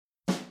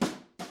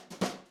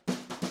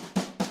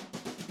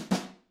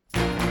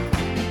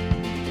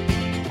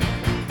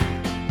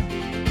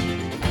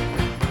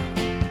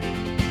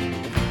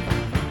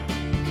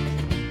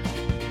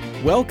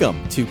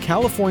Welcome to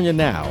California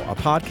Now, a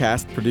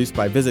podcast produced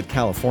by Visit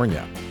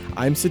California.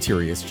 I'm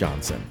Soterios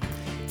Johnson.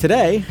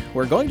 Today,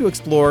 we're going to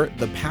explore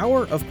the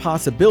power of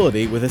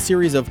possibility with a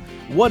series of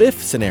what-if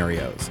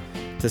scenarios.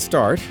 To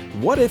start,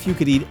 what if you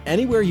could eat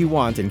anywhere you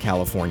want in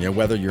California,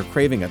 whether you're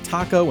craving a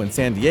taco in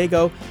San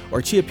Diego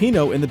or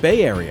Chiapino in the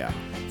Bay Area?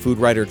 Food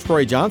writer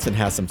Troy Johnson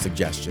has some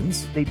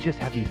suggestions. They just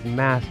have these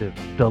massive,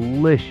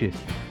 delicious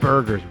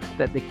burgers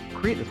that they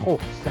create this whole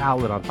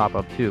salad on top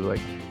of, too. Like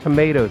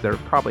tomatoes that are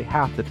probably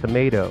half the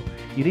tomato.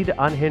 You need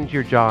to unhinge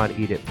your jaw and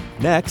eat it.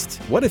 Next,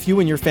 what if you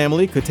and your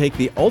family could take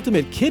the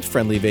ultimate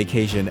kid-friendly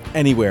vacation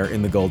anywhere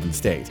in the Golden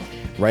State?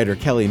 Writer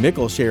Kelly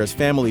Mickle shares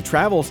family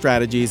travel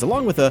strategies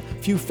along with a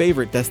few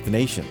favorite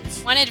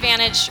destinations. One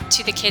advantage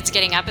to the kids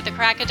getting up at the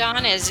crack of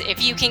dawn is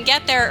if you can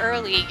get there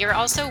early, you're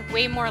also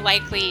way more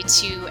likely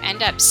to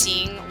end up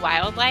seeing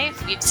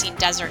wildlife. We've seen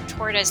desert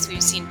tortoise,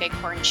 we've seen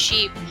bighorn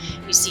sheep,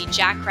 we see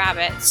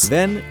jackrabbits.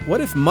 Then, what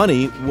if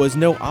money was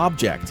no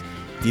object?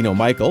 Dino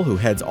Michael, who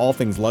heads all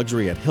things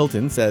luxury at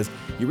Hilton, says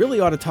you really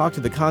ought to talk to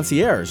the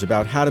concierge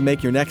about how to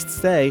make your next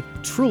stay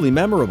truly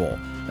memorable.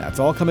 That's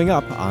all coming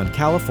up on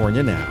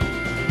California Now.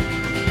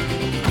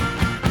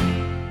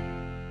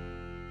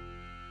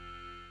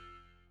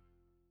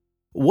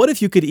 What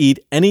if you could eat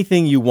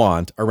anything you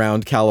want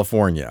around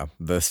California?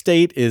 The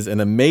state is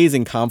an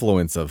amazing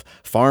confluence of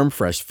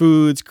farm-fresh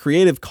foods,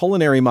 creative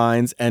culinary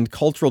minds, and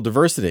cultural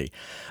diversity.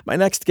 My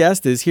next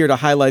guest is here to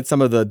highlight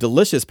some of the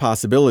delicious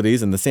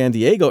possibilities in the San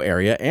Diego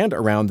area and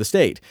around the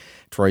state.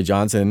 Troy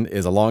Johnson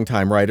is a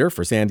longtime writer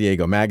for San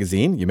Diego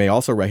Magazine. You may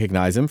also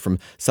recognize him from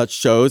such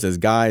shows as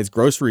Guy's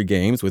Grocery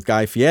Games with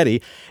Guy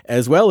Fieri,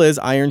 as well as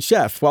Iron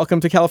Chef. Welcome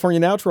to California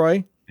Now,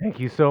 Troy. Thank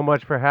you so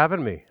much for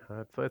having me.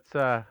 Let's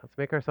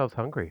make ourselves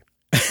hungry.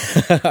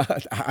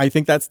 I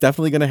think that's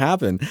definitely going to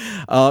happen.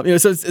 So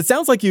it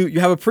sounds like you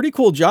have a pretty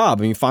cool job.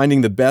 I mean, finding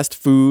the best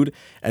food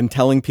and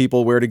telling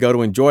people where to go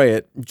to enjoy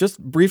it. Just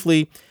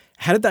briefly,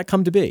 how did that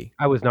come to be?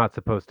 I was not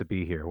supposed to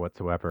be here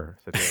whatsoever.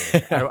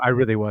 I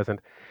really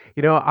wasn't.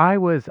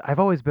 I've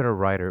always been a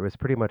writer. It was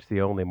pretty much the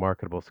only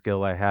marketable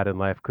skill I had in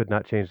life. Could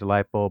not change the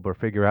light bulb or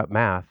figure out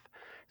math.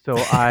 So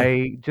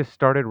I just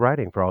started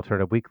writing for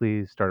alternative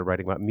weeklies, started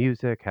writing about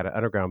music, had an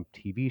underground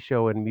TV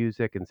show in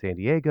music in San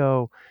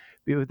Diego.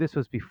 This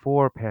was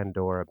before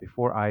Pandora,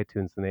 before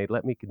iTunes, and they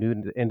let me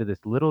into this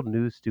little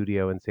news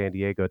studio in San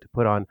Diego to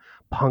put on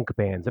punk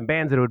bands and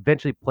bands that would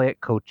eventually play at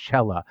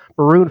Coachella.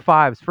 Maroon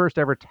 5's first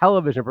ever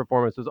television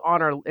performance was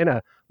in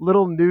a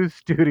little news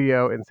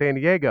studio in San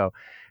Diego.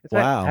 And so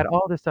Wow. I had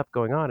all this stuff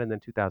going on, and then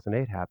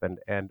 2008 happened,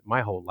 and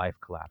my whole life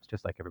collapsed,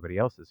 just like everybody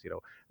else's.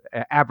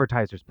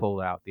 Advertisers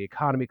pulled out, the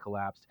economy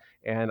collapsed,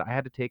 and I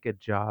had to take a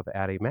job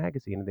at a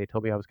magazine, and they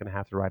told me I was going to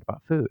have to write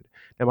about food.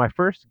 Now, my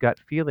first gut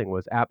feeling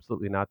was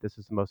absolutely not. This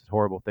is the most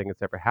horrible thing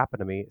that's ever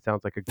happened to me. It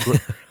sounds like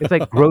it's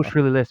like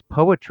grocery list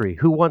poetry.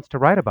 Who wants to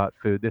write about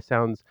food? This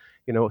sounds,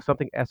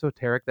 something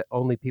esoteric that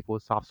only people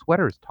with soft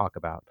sweaters talk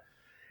about.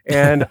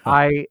 And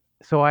I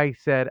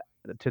said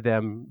to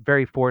them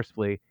very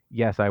forcefully,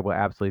 yes, I will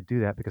absolutely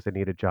do that because I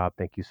need a job.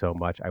 Thank you so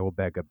much. I will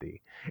beg of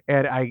thee.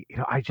 And I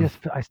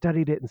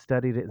studied it and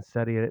studied it and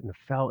studied it and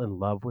fell in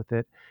love with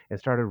it and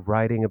started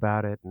writing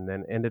about it, and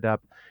then ended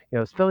up,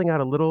 filling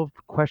out a little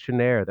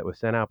questionnaire that was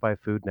sent out by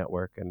Food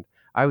Network. And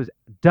I was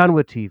done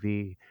with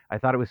TV. I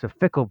thought it was a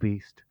fickle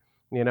beast,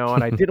 and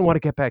I didn't want to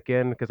get back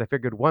in because I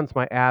figured once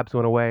my abs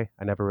went away,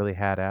 I never really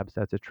had abs.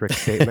 That's a trick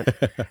statement.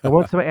 And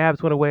once my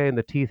abs went away and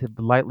the teeth had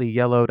lightly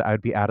yellowed,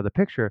 I'd be out of the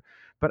picture.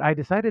 But I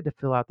decided to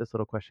fill out this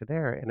little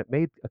questionnaire, and it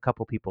made a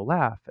couple people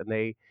laugh. And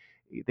they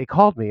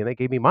called me and they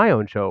gave me my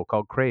own show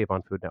called Crave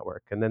on Food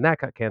Network. And then that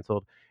got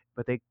canceled,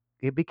 but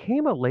it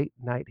became a late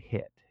night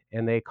hit.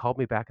 And they called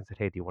me back and said,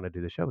 hey, do you want to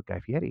do the show with Guy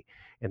Fieri?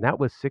 And that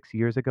was 6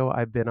 years ago.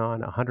 I've been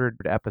on 100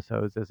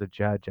 episodes as a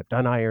judge. I've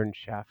done Iron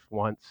Chef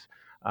once.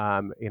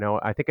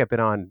 I think I've been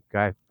on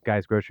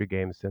Guy's Grocery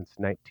Games since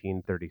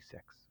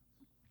 1936.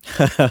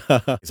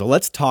 So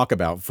let's talk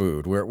about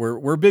food.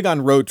 We're big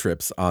on road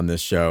trips on this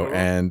show,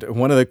 and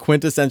one of the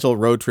quintessential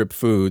road trip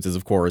foods is,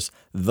 of course,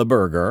 the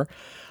burger.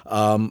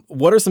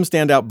 What are some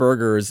standout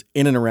burgers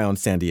in and around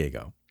San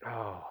Diego?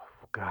 Oh,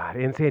 God.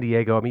 In San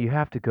Diego, you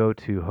have to go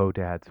to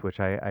Hodad's, which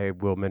I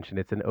will mention.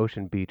 It's in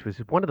Ocean Beach, which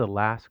is one of the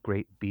last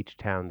great beach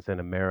towns in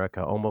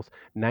America. Almost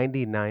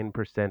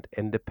 99%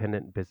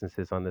 independent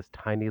businesses on this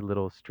tiny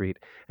little street.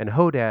 And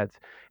Hodad's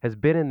has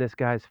been in this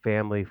guy's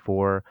family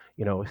for,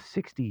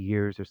 60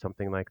 years or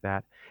something like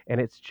that. And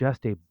it's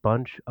just a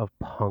bunch of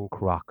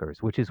punk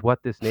rockers, which is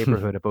what this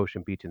neighborhood of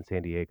Ocean Beach in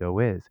San Diego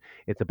is.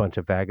 It's a bunch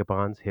of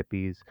vagabonds,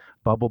 hippies,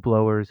 bubble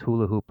blowers,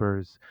 hula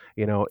hoopers.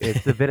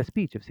 It's the Venice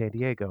Beach of San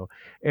Diego.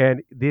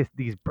 And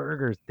these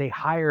burgers, they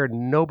hire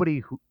nobody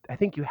who, I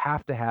think you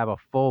have to have a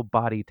full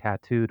body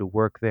tattoo to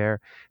work there.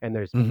 And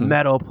there's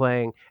metal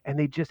playing, and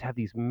they just have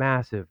these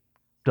massive,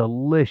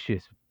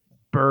 delicious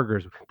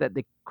burgers that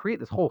they create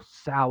this whole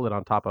salad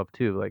on top of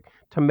too, like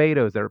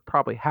tomatoes that are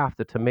probably half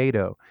the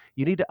tomato.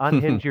 You need to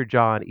unhinge your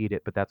jaw and eat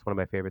it, but that's one of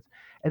my favorites.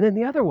 And then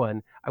the other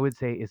one I would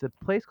say is a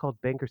place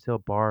called Bankers Hill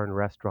Bar and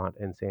Restaurant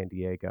in San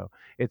Diego.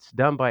 It's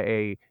done by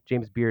a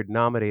James Beard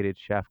nominated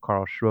chef,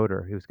 Carl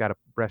Schroeder, who's got a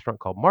restaurant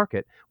called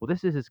Market. Well,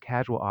 this is his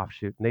casual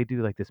offshoot, and they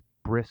do like this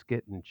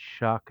brisket and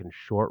chuck and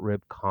short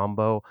rib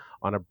combo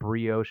on a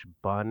brioche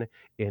bun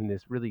in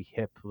this really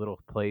hip little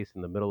place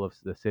in the middle of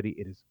the city.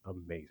 It is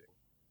amazing.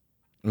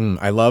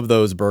 I love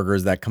those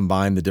burgers that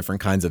combine the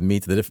different kinds of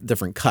meats, the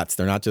different cuts.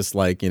 They're not just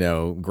like,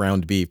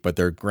 ground beef, but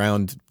they're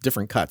ground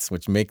different cuts,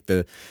 which make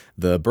the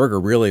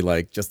burger really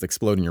like just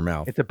explode in your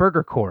mouth. It's a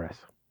burger chorus.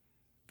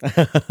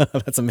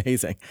 That's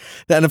amazing.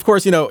 And of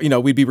course,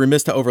 we'd be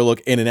remiss to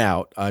overlook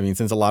In-N-Out. I mean,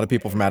 since a lot of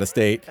people from out of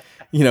state,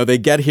 they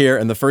get here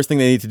and the first thing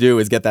they need to do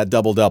is get that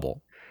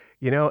double.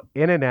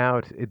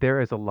 In-N-Out, there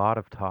is a lot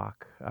of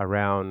talk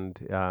around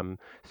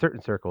certain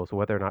circles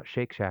whether or not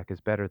Shake Shack is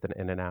better than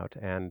In-N-Out.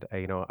 And,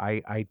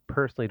 I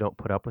personally don't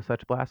put up with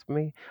such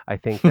blasphemy. I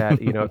think that,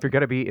 if you're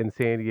going to be in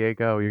San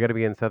Diego, you're going to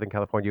be in Southern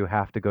California, you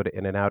have to go to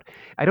In-N-Out.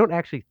 I don't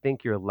actually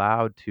think you're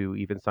allowed to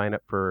even sign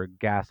up for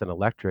gas and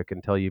electric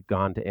until you've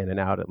gone to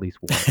In-N-Out at least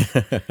once.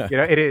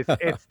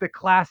 It's the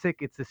classic,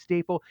 it's the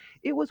staple.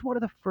 It was one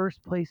of the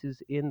first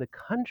places in the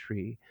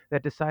country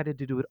that decided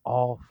to do it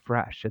all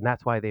fresh. And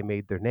that's why they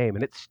made their name.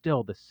 And it's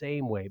still the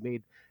same way,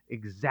 made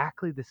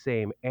exactly the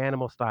same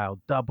animal style,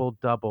 double,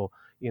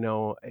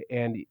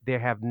 and they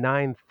have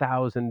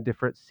 9,000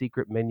 different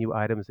secret menu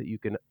items that you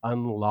can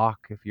unlock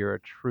if you're a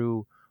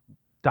true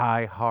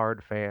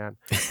die-hard fan.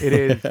 It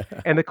is,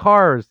 and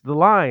the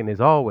line is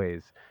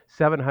always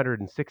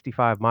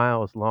 765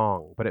 miles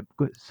long, but it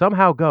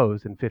somehow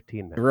goes in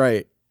 15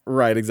 minutes.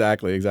 Right,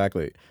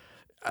 exactly.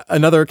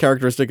 Another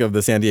characteristic of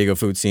the San Diego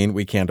food scene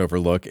we can't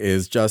overlook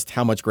is just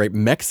how much great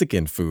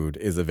Mexican food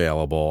is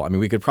available. I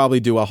mean, we could probably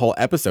do a whole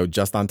episode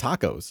just on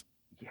tacos.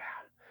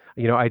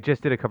 Yeah. I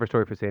just did a cover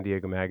story for San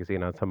Diego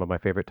Magazine on some of my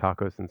favorite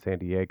tacos in San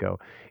Diego.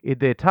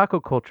 The taco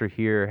culture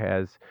here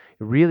has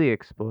really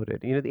exploded.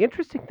 The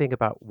interesting thing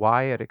about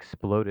why it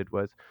exploded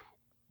was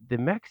the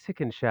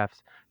Mexican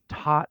chefs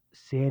taught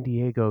San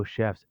Diego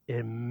chefs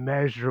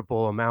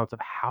immeasurable amounts of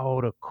how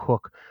to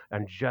cook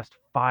on just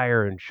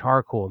fire and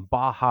charcoal and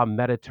Baja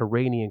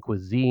Mediterranean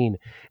cuisine.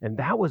 And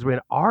that was when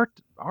our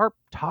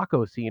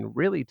taco scene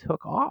really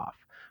took off.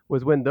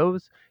 Was when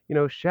those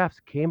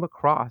chefs came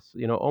across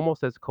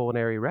almost as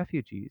culinary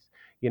refugees,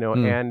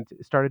 and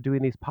started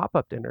doing these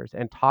pop-up dinners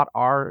and taught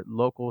our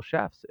local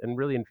chefs and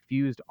really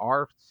infused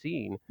our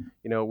scene,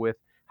 with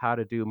how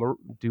to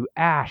do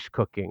ash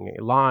cooking,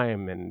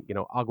 lime, and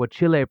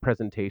aguachile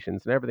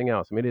presentations and everything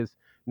else. I mean,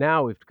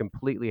 now we've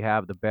completely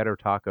have the better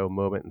taco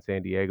moment in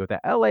San Diego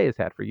that LA has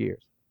had for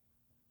years.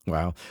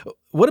 Wow.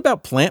 What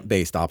about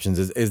plant-based options?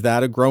 Is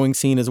that a growing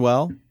scene as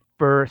well?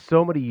 For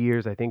so many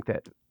years, I think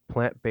that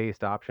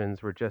plant-based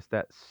options were just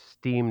that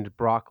steamed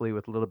broccoli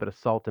with a little bit of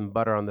salt and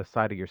butter on the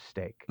side of your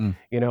steak,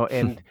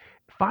 and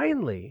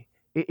finally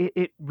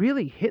it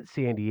really hit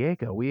San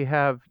Diego. We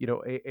have,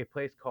 a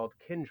place called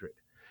Kindred.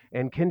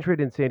 And Kindred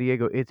in San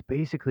Diego, it's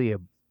basically a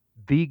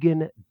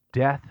vegan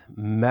death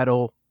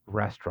metal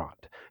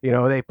restaurant.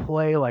 They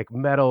play like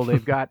metal.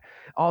 They've got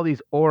all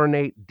these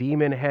ornate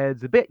demon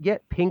heads, a bit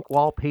yet pink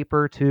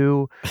wallpaper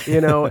too.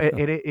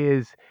 It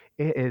is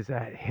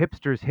a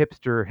hipster's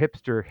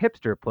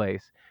hipster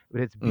place,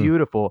 but it's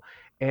beautiful.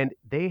 And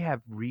they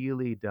have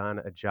really done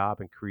a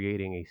job in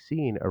creating a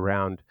scene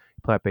around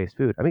plant-based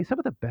food. I mean, some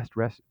of the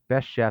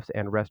best chefs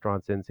and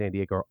restaurants in San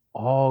Diego are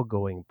all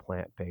going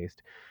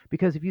plant-based,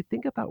 because if you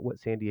think about what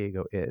San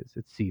Diego is,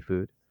 it's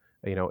seafood,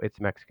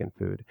 it's Mexican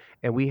food,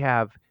 and we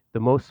have the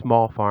most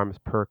small farms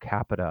per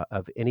capita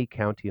of any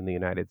county in the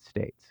United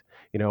States.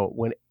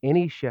 When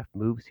any chef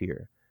moves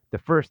here, the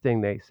first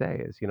thing they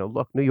say is,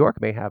 look, New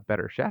York may have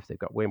better chefs. They've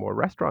got way more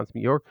restaurants.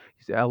 New York,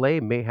 LA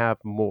may have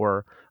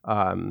more,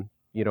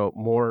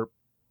 more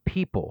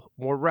people,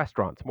 more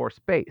restaurants, more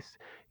space,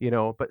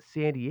 but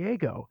San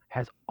Diego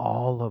has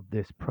all of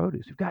this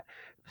produce. We've got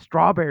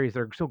strawberries that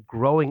are still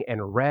growing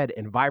and red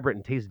and vibrant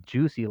and taste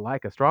juicy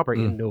like a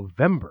strawberry in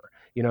November,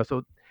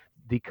 so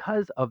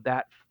because of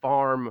that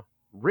farm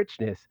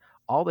richness,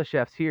 all the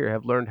chefs here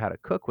have learned how to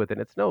cook with it.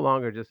 It's no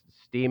longer just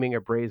steaming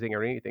or braising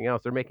or anything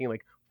else. They're making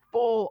like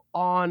full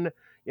on,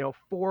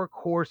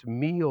 4-course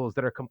meals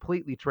that are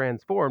completely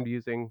transformed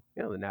using,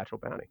 the natural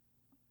bounty.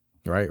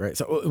 Right.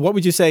 So what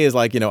would you say is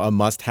like, a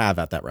must have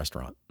at that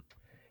restaurant?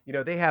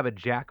 They have a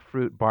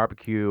jackfruit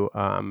barbecue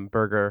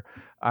burger,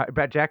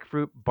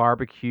 jackfruit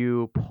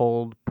barbecue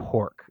pulled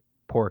pork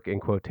in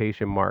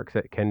quotation marks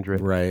at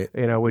Kindred, right?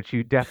 Which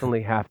you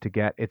definitely have to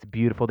get. It's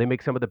beautiful. They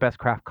make some of the best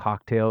craft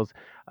cocktails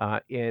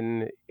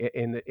in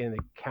the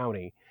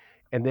county,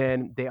 and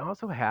then they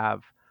also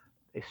have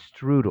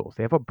strudels.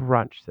 They have a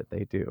brunch that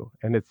they do,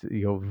 and it's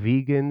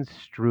vegan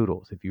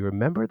strudels. If you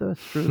remember those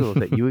strudels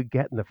that you would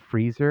get in the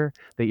freezer,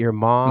 that your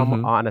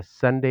mom on a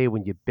Sunday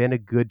when you've been a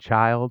good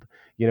child,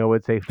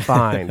 would say,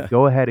 fine,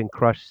 go ahead and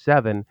crush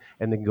 7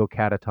 and then go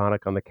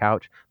catatonic on the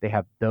couch. They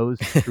have those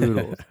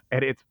strudels,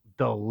 and it's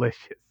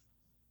delicious.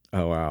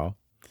 Oh, wow. All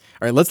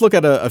right, let's look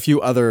at a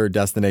few other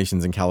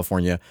destinations in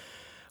California.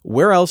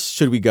 Where else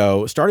should we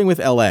go? Starting with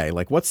LA.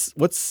 Like what's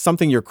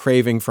something you're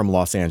craving from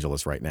Los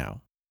Angeles right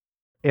now?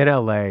 In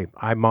LA,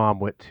 my mom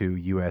went to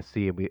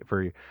USC, and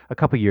for a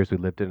couple of years we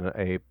lived in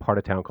a part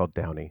of town called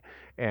Downey.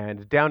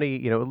 And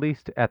Downey, at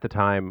least at the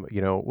time,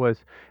 it was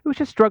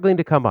just struggling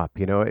to come up.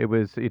 It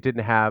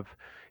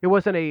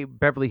wasn't a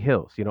Beverly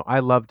Hills. I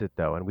loved it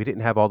though, and we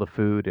didn't have all the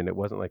food, and it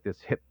wasn't like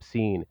this hip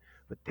scene.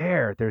 But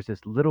there's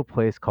this little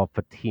place called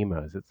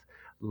Fatima's. It's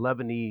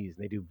Lebanese.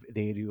 They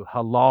do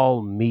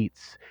halal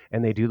meats,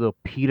 and they do little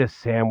pita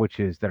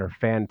sandwiches that are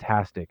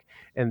fantastic.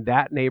 And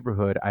that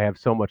neighborhood I have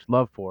so much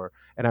love for,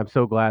 and I'm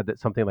so glad that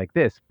something like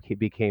this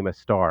became a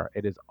star.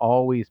 It is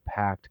always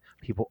packed.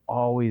 People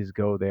always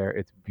go there.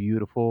 It's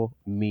beautiful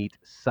meat,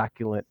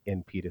 succulent,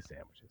 and pita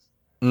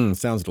sandwiches.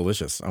 Sounds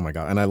delicious. Oh my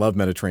God. And I love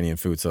Mediterranean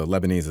food, so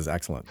Lebanese is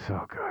excellent.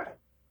 So good.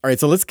 All right,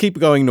 so let's keep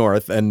going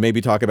north and maybe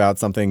talk about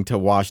something to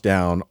wash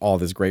down all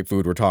this great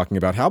food we're talking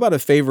about. How about a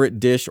favorite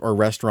dish or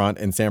restaurant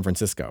in San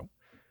Francisco?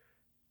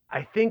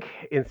 I think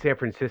in San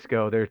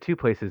Francisco, there are two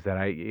places that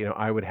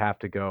I would have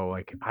to go.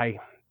 Like I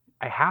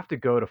have to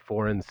go to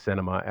foreign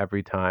cinema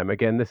every time.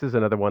 Again, this is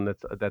another one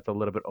that's a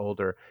little bit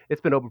older.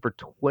 It's been open for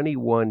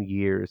 21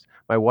 years.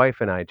 My wife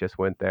and I just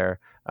went there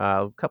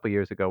a couple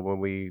years ago when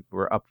we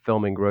were up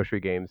filming Grocery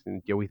Games,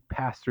 and we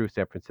passed through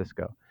San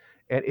Francisco,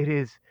 and it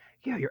is.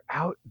 You're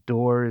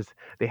outdoors.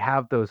 They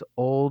have those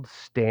old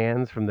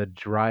stands from the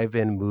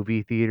drive-in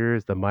movie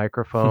theaters, the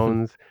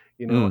microphones,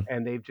 Mm.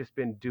 and they've just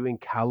been doing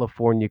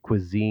California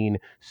cuisine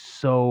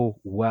so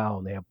well.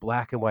 And they have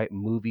black and white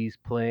movies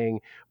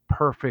playing,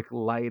 perfect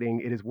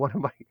lighting. It is one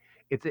of my.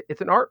 It's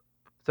an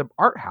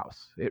art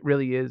house. It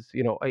really is.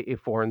 A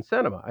foreign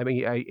cinema. I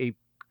mean, a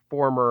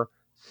former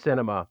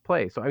cinema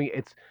place. So I mean,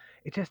 it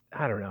just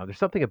I don't know. There's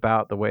something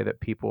about the way that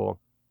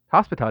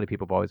hospitality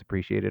people have always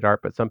appreciated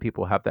art, but some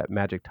people have that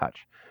magic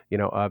touch,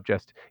 of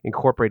just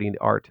incorporating the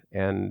art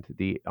and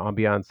the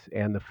ambiance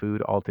and the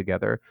food all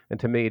together. And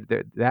to me,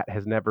 that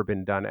has never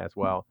been done as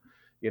well,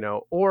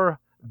 or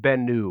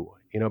Benu.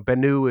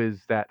 Benu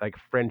is that like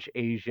French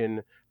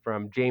Asian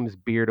from James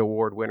Beard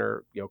Award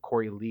winner,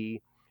 Corey Lee.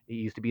 He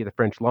used to be the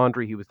French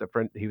Laundry. He was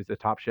the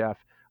top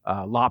chef.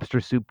 Lobster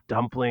soup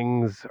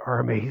dumplings are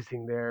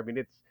amazing there. I mean,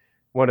 it's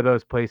one of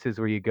those places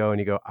where you go and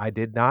you go, I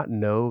did not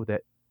know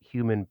that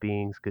human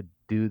beings could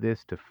do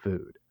this to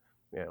food.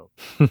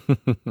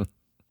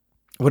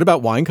 What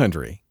about wine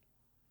country?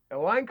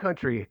 Wine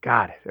country,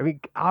 God. I mean,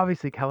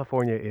 obviously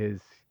California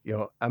is,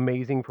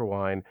 amazing for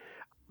wine.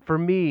 For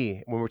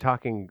me, when we're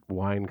talking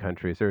wine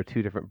countries, there are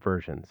two different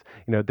versions.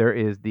 There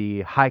is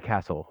the High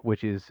Castle,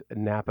 which is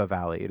Napa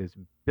Valley. It is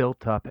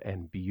built up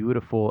and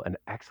beautiful and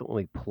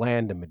excellently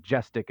planned and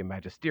majestic and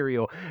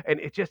magisterial, and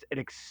it's just an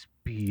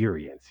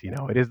experience.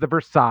 It is the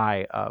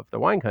Versailles of the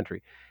wine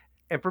country.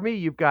 And for me,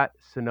 you've got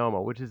Sonoma,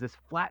 which is this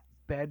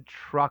flatbed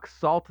truck,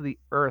 salt of the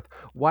earth,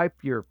 wipe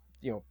your,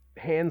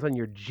 hands on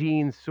your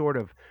jeans sort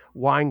of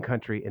wine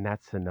country, and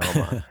that's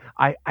Sonoma.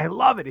 I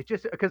love it. It's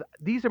just because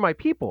these are my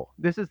people.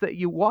 This is that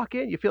you walk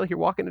in, you feel like you're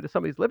walking into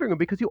somebody's living room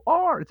because you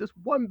are. It's this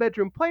one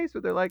bedroom place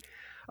where they're like,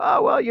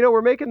 oh, well,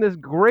 we're making this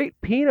great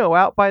Pinot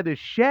out by the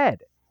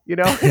shed.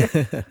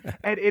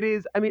 And it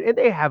is, I mean, and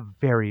they have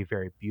very,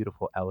 very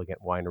beautiful, elegant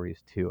wineries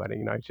too.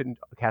 And, I shouldn't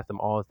cast them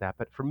all as that,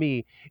 but for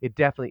me, it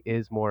definitely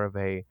is more of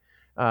a,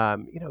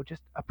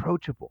 just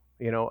approachable,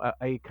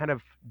 a kind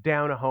of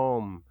down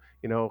home,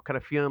 kind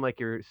of feeling like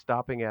you're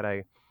stopping at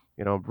a,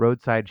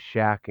 roadside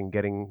shack and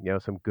getting,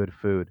 some good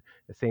food.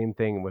 The same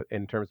thing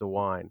in terms of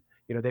wine.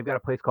 They've got a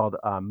place called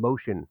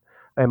Motion,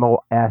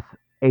 Moshin,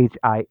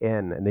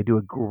 and they do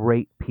a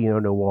great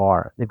Pinot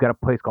Noir. They've got a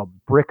place called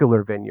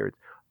Brickler Vineyards.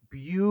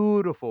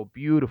 Beautiful,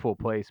 beautiful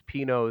place.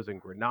 Pinots and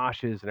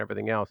Grenaches and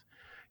everything else.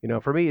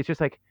 For me, it's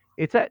just like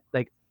it's that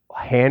like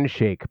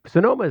handshake.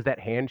 Sonoma is that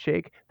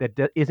handshake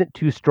that isn't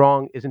too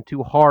strong, isn't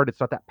too hard.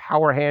 It's not that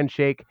power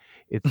handshake.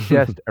 It's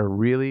just a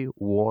really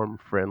warm,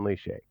 friendly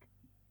shake.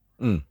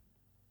 Mm.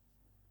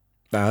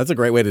 Wow, that's a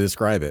great way to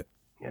describe it.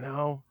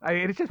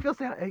 It just feels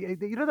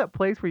that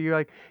place where you're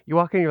like you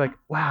walk in, you're like,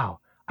 wow,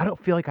 I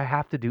don't feel like I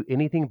have to do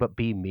anything but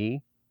be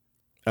me.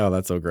 Oh,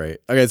 that's so great.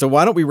 Okay, so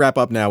why don't we wrap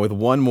up now with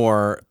one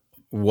more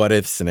what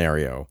if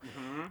scenario?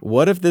 Mm-hmm.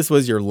 What if this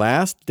was your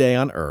last day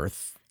on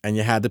Earth and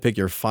you had to pick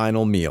your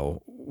final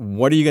meal?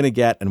 What are you going to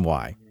get and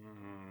why?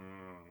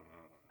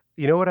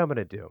 You know what I'm going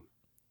to do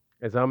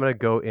is I'm going to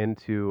go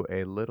into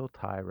a little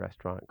Thai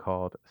restaurant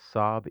called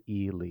Saab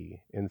E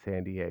Lee in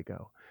San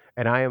Diego.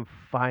 And I am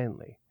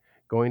finally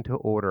going to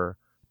order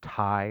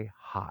Thai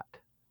hot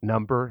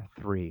number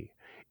 3.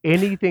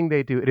 Anything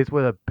they do, it is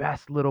one of the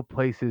best little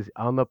places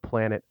on the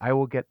planet. I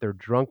will get their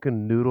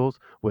drunken noodles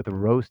with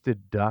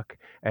roasted duck.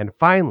 And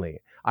finally,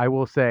 I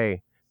will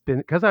say,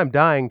 because I'm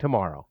dying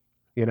tomorrow,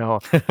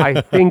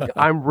 I think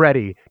I'm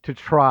ready to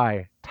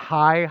try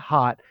Thai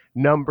hot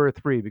number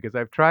 3 because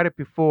I've tried it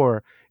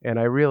before and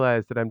I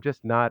realized that I'm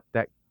just not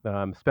that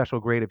special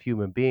grade of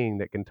human being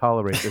that can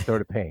tolerate this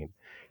sort of pain.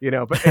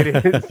 But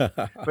it is.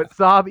 But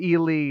Saab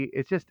Ely,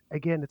 it's just,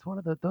 again, it's one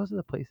of those are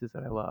the places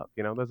that I love.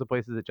 Those are the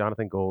places that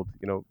Jonathan Gold,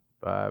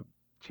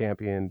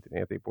 championed,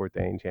 Anthony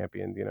Bourdain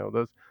championed.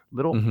 Those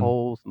little Hmm.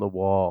 holes in the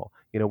wall.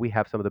 We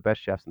have some of the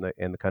best chefs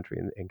in the country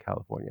in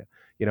California.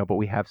 But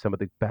we have some of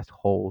the best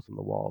holes in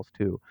the walls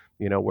too.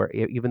 Where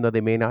even though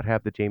they may not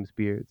have the James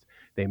Beards,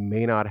 they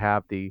may not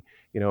have the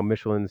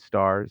Michelin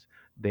stars,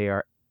 they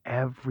are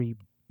every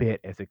bit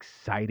as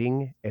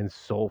exciting and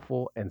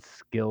soulful and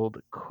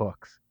skilled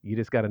cooks. You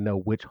just got to know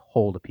which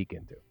hole to peek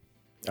into.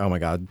 Oh my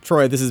God.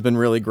 Troy, this has been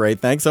really great.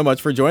 Thanks so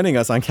much for joining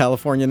us on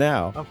California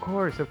Now. Of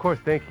course.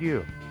 Thank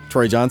you.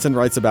 Troy Johnson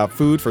writes about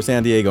food for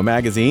San Diego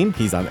Magazine.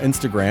 He's on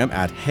Instagram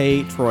at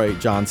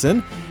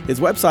HeyTroyJohnson. His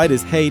website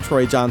is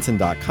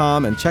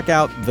HeyTroyJohnson.com, and check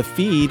out the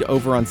feed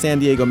over on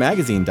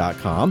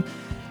SanDiegoMagazine.com.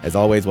 As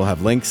always, we'll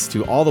have links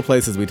to all the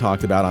places we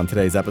talked about on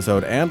today's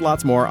episode and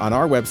lots more on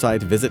our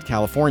website,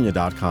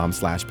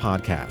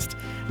 visitcalifornia.com/podcast.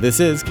 This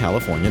is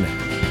California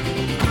Now.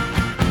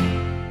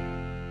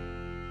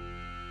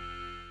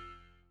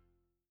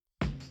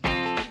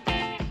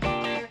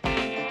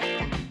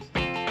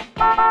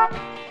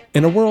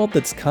 In a world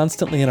that's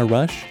constantly in a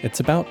rush, it's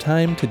about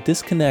time to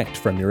disconnect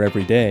from your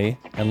everyday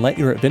and let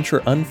your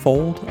adventure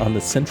unfold on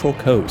the Central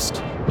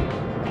Coast.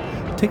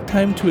 Take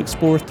time to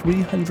explore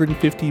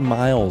 350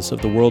 miles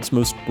of the world's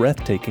most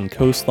breathtaking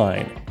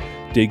coastline.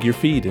 Dig your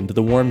feet into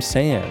the warm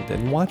sand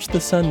and watch the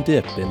sun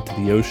dip into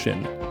the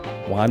ocean.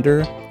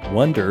 Wander,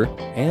 wonder,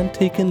 and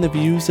take in the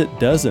views at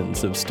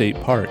dozens of state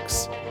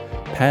parks.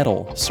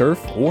 Paddle,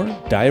 surf, or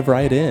dive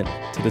right in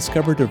to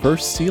discover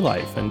diverse sea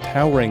life and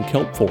towering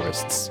kelp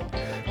forests.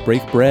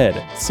 Break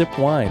bread, sip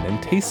wine,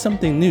 and taste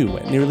something new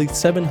at nearly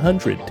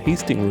 700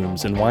 tasting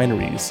rooms and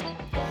wineries.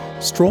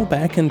 Stroll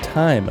back in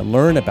time and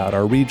learn about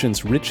our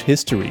region's rich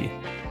history.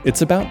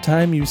 It's about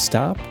time you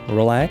stop,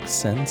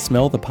 relax, and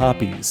smell the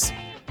poppies.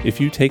 If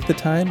you take the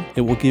time,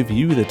 it will give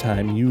you the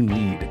time you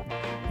need.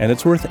 And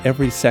it's worth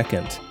every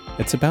second.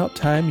 It's about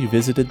time you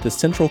visited the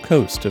Central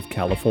Coast of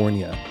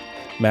California.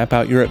 Map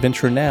out your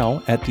adventure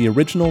now at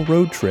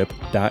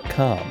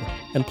theoriginalroadtrip.com.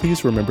 And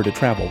please remember to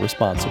travel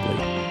responsibly.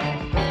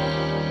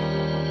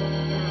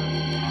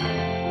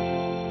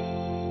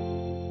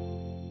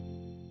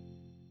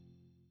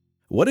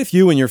 What if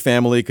you and your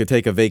family could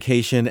take a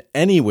vacation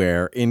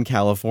anywhere in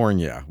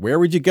California? Where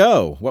would you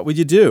go? What would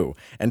you do?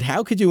 And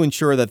how could you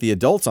ensure that the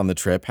adults on the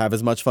trip have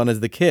as much fun as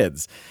the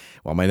kids?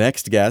 Well, my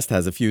next guest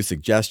has a few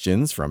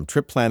suggestions, from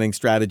trip planning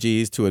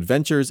strategies to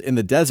adventures in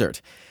the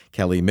desert.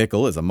 Kelly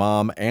Mickle is a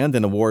mom and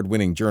an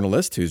award-winning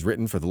journalist who's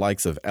written for the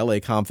likes of LA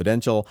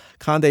Confidential,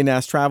 Condé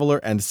Nast Traveler,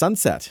 and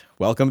Sunset.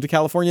 Welcome to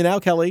California Now,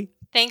 Kelly.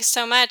 Thanks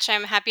so much.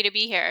 I'm happy to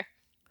be here.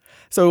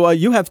 So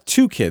you have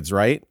two kids,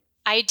 right?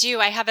 I do.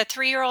 I have a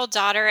 3-year-old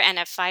daughter and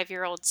a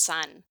 5-year-old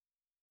son.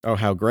 Oh,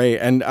 how great.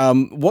 And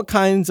what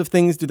kinds of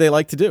things do they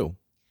like to do?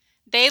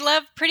 They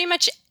love pretty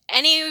much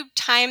any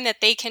time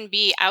that they can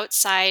be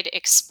outside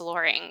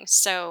exploring.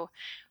 So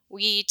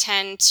we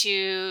tend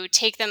to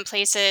take them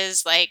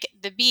places like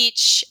the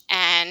beach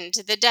and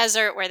the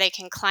desert, where they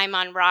can climb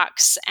on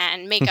rocks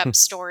and make up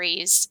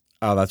stories.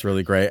 Oh, that's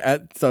really great.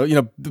 So,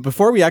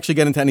 before we actually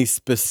get into any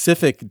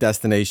specific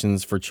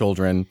destinations for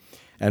children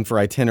and for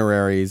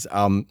itineraries,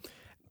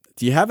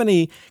 do you have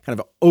any kind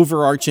of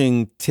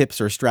overarching tips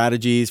or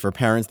strategies for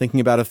parents thinking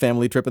about a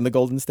family trip in the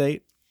Golden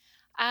State?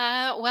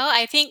 Well,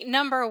 I think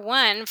number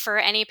one for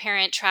any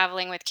parent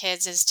traveling with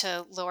kids is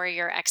to lower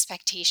your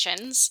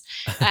expectations.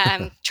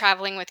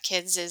 Traveling with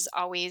kids is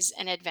always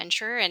an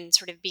adventure, and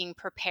sort of being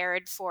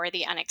prepared for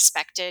the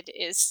unexpected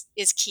is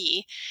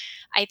key.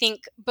 I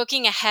think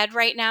booking ahead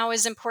right now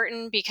is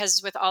important,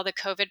 because with all the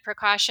COVID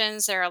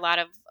precautions, there are a lot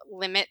of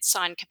limits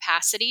on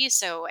capacity.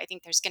 So I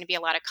think there's going to be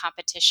a lot of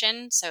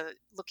competition. So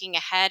looking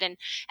ahead and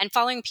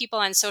following people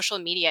on social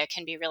media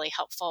can be really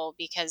helpful,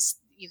 because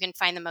you can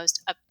find the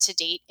most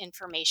up-to-date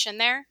information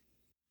there.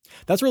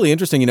 That's really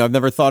interesting. I've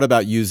never thought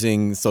about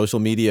using social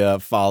media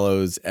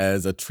follows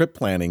as a trip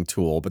planning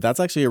tool, but that's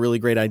actually a really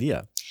great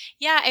idea.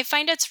 Yeah, I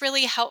find it's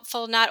really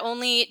helpful not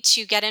only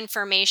to get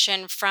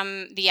information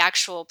from the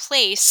actual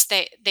place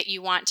that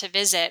you want to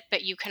visit,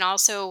 but you can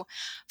also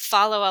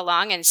follow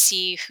along and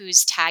see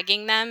who's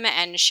tagging them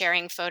and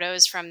sharing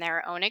photos from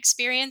their own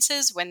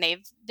experiences when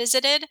they've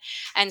visited.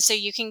 And so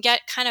you can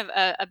get kind of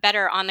a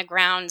better on the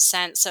ground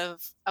sense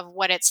of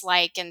what it's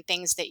like and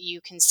things that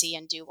you can see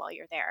and do while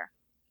you're there.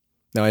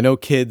 Now, I know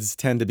kids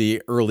tend to be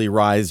early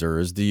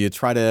risers. Do you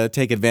try to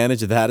take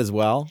advantage of that as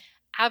well?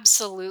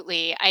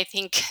 Absolutely. I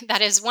think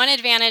that is one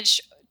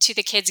advantage to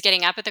the kids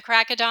getting up at the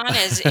crack of dawn,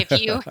 is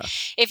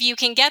if you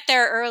can get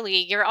there early,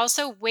 you're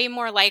also way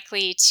more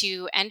likely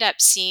to end up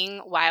seeing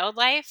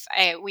wildlife.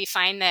 We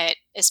find that,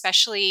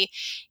 especially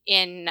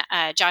in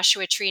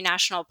Joshua Tree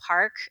National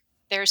Park,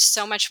 there's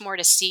so much more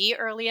to see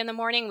early in the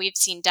morning. We've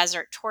seen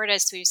desert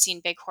tortoise, we've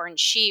seen bighorn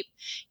sheep,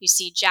 you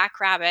see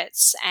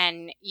jackrabbits,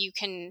 and you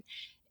can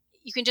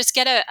just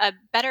get a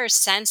better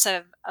sense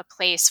of a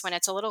place when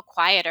it's a little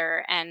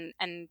quieter, and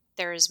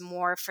there's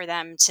more for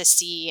them to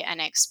see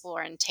and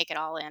explore and take it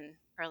all in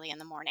early in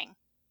the morning.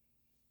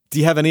 Do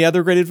you have any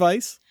other great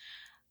advice?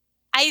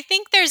 I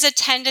think there's a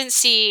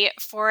tendency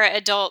for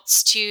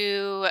adults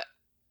to,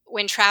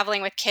 when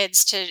traveling with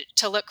kids,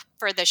 to look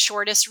for the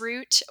shortest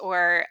route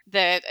or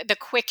the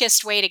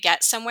quickest way to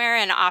get somewhere,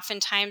 and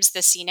oftentimes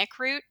the scenic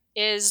route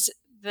is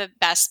the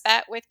best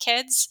bet with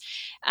kids.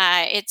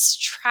 It's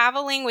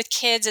traveling with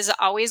kids is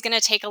always going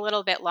to take a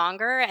little bit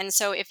longer, and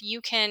so if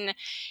you can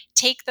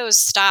take those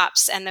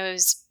stops and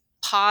those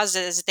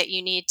pauses that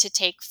you need to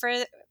take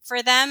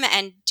for them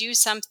and do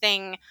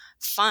something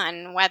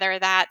fun, whether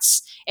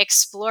that's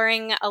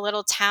exploring a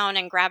little town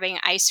and grabbing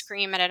ice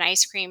cream at an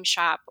ice cream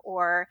shop,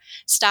 or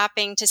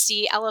stopping to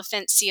see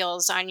elephant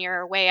seals on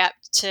your way up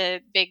to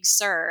Big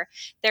Sur.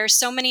 There's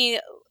so many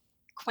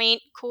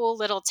quaint, cool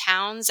little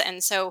towns.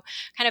 And so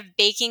kind of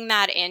baking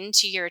that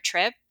into your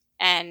trip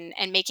and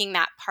making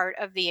that part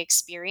of the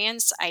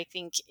experience, I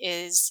think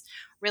is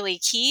really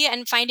key,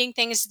 and finding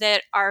things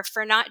that are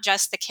for not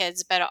just the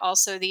kids, but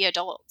also the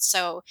adults.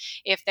 So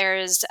if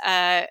there's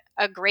a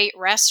great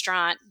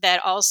restaurant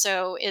that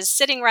also is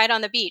sitting right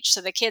on the beach,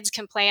 so the kids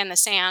can play in the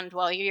sand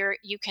while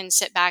you can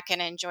sit back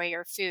and enjoy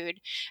your food.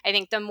 I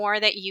think the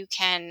more that you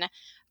can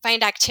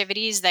find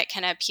activities that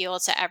can appeal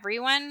to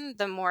everyone,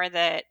 the more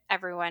that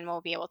everyone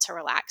will be able to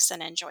relax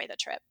and enjoy the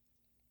trip.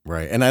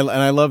 Right. And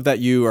I love that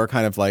you are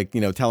kind of like,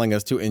 telling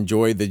us to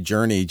enjoy the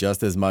journey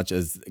just as much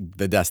as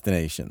the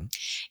destination.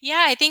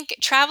 Yeah, I think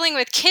traveling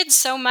with kids,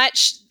 so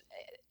much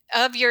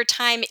of your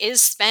time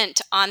is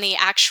spent on the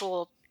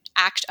actual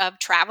act of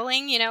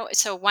traveling,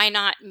 so why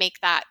not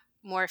make that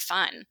more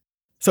fun?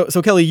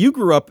 So Kelly, you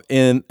grew up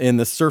in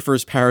the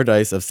surfer's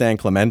paradise of San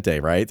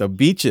Clemente, right? So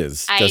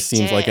beaches I just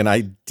seems like an did.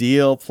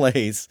 ideal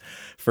place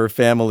for a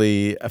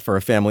family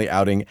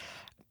outing.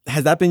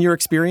 Has that been your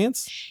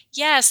experience?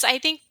 Yes, I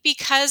think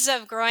because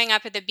of growing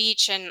up at the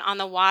beach and on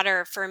the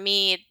water, for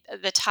me,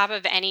 the top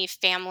of any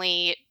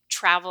family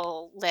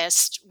travel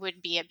list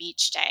would be a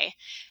beach day.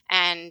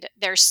 And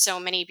there's so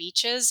many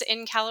beaches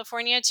in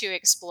California to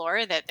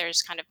explore that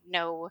there's kind of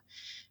no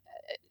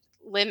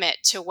limit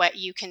to what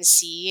you can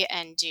see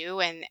and do,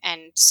 and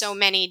so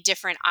many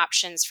different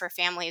options for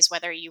families,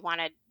 whether you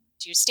want to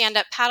do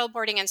stand-up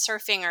paddleboarding and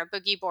surfing, or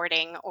boogie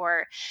boarding,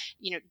 or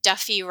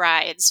Duffy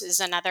rides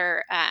is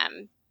another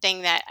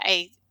thing that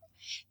I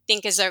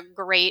think is a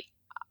great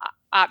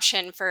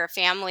option for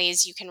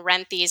families. You can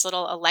rent these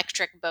little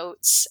electric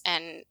boats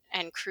and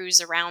cruise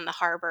around the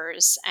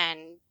harbors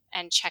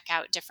and check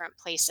out different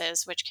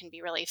places, which can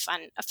be really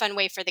fun. A fun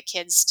way for the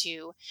kids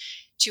to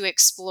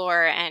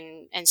explore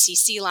and see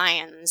sea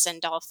lions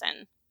and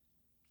dolphin.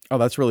 Oh,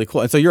 that's really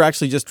cool. And so you're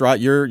actually just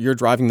you're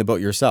driving the boat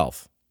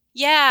yourself.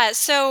 Yeah,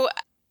 so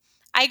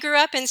I grew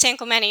up in San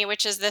Clemente,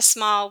 which is this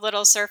small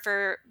little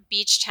surfer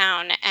beach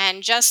town.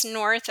 And just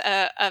north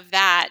of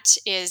that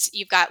is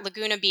you've got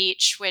Laguna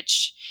Beach,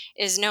 which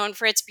is known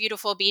for its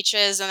beautiful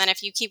beaches. And then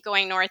if you keep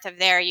going north of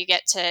there, you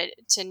get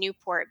to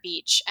Newport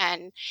Beach.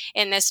 And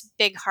in this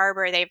big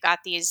harbor, they've got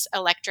these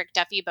electric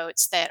Duffy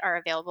boats that are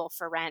available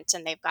for rent.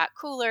 And they've got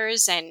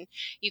coolers, and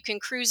you can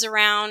cruise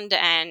around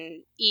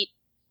and eat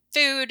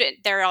food.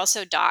 There are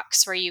also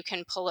docks where you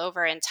can pull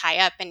over and tie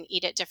up and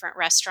eat at different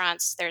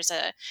restaurants. There's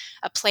a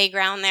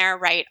playground there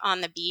right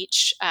on the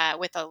beach,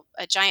 with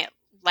a giant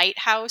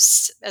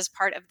lighthouse as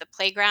part of the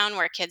playground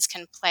where kids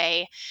can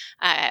play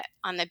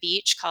on the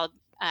beach, called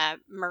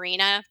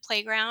Marina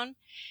Playground.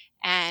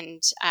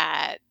 And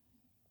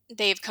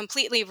they've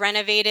completely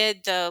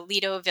renovated the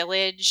Lido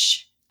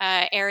Village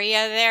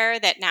area there,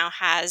 that now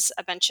has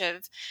a bunch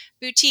of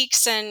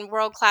boutiques and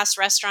world-class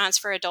restaurants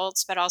for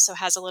adults, but also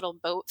has a little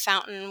boat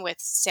fountain with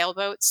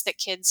sailboats that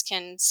kids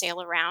can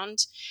sail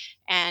around.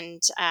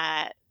 And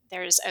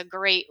there's a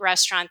great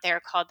restaurant there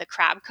called the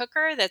Crab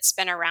Cooker that's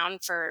been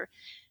around for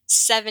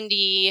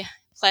 70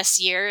 plus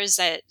years.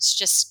 It's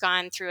just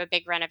gone through a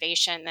big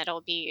renovation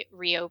that'll be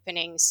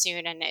reopening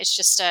soon. And it's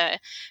just a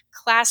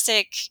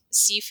classic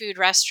seafood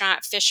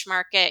restaurant, fish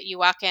market. You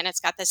walk in, it's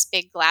got this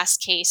big glass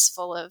case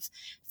full of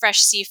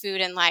fresh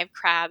seafood and live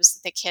crabs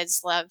that the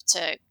kids love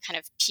to kind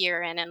of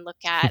peer in and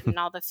look at. And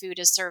all the food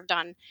is served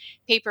on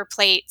paper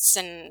plates,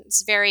 and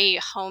it's very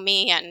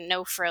homey and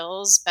no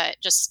frills, but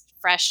just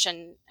fresh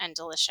and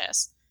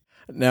delicious.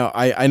 Now,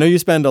 I know you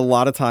spend a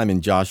lot of time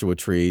in Joshua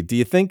Tree. Do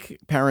you think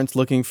parents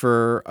looking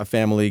for a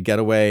family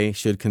getaway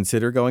should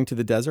consider going to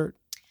the desert?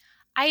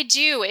 I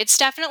do. It's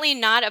definitely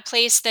not a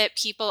place that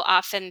people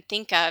often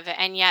think of,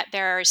 and yet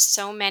there are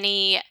so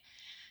many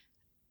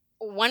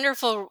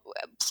wonderful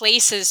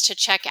places to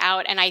check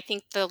out. And I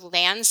think the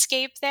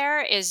landscape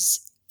there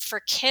is, for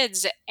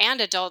kids and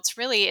adults,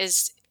 really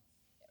is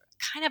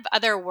kind of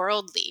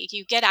otherworldly.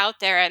 You get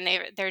out there and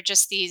they're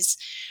just these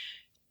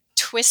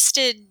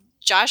twisted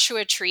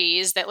Joshua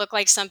trees that look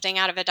like something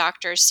out of a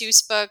Dr.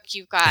 Seuss book.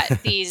 You've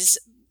got these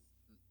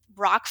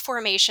rock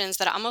formations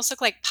that almost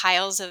look like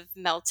piles of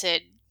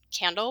melted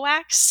candle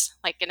wax,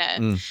 like in a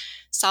Mm.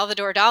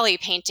 Salvador Dali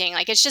painting.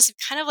 Like, it's just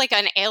kind of like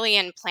an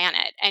alien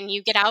planet. And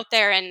you get out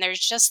there and there's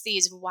just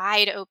these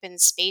wide open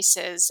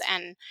spaces,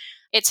 and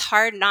it's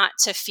hard not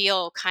to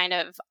feel kind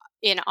of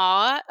in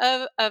awe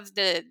of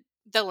the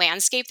the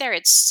landscape there,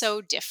 it's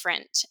so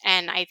different.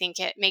 And I think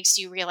it makes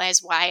you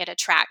realize why it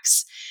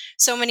attracts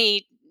so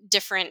many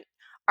different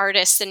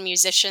artists and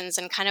musicians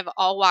and kind of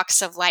all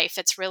walks of life.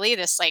 It's really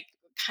this like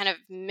kind of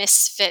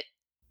misfit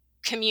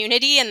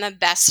community in the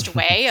best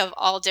way of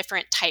all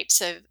different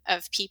types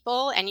of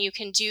people. And you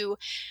can do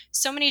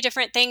so many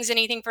different things,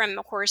 anything from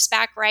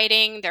horseback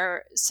riding. There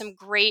are some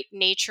great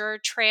nature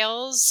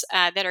trails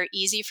that are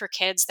easy for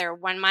kids. They're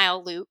 1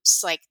 mile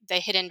loops, like the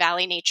Hidden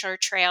Valley Nature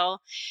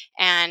Trail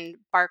and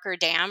Barker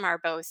Dam are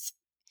both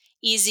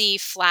easy,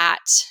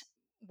 flat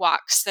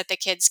walks that the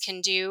kids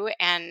can do.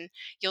 And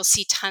you'll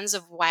see tons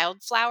of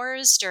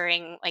wildflowers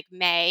during like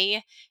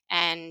May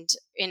and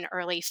in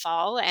early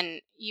fall. And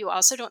you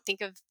also don't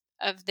think of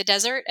the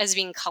desert as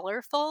being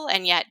colorful.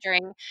 And yet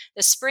during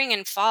the spring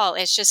and fall,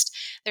 it's just,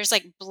 there's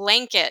like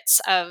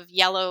blankets of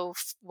yellow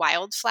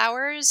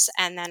wildflowers.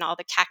 And then all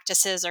the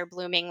cactuses are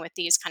blooming with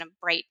these kind of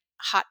bright,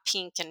 hot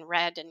pink and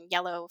red and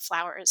yellow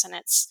flowers. And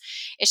it's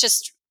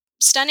just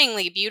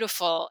stunningly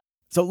beautiful.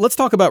 So let's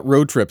talk about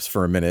road trips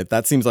for a minute.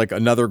 That seems like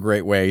another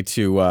great way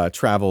to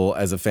travel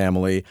as a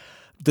family.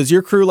 Does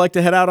your crew like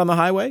to head out on the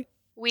highway?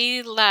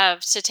 We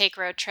love to take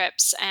road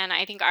trips, and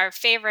I think our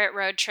favorite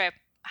road trip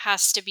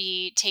has to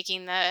be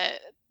taking the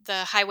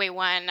Highway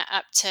 1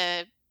 up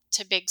to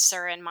Big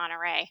Sur in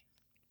Monterey.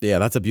 Yeah,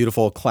 that's a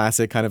beautiful,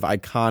 classic, kind of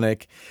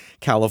iconic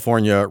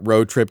California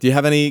road trip. Do you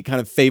have any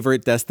kind of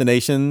favorite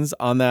destinations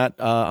on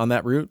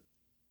that route?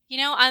 You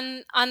know,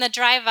 on the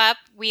drive up,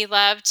 we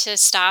love to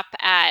stop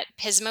at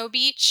Pismo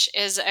Beach.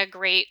 Is a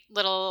great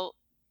little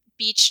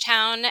beach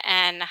town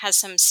and has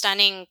some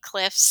stunning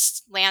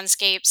cliffs,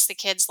 landscapes. The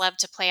kids love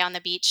to play on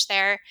the beach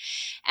there.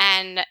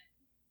 And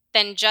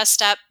then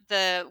just up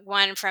the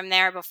one from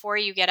there, before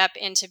you get up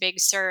into Big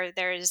Sur,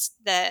 there's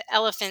the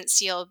Elephant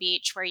Seal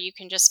Beach, where you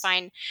can just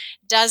find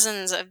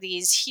dozens of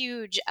these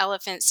huge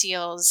elephant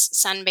seals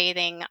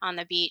sunbathing on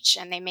the beach,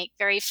 and they make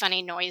very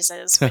funny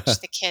noises, which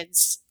the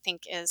kids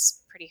think is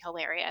pretty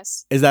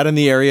hilarious. Is that in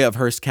the area of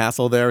Hearst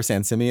Castle there,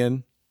 San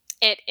Simeon?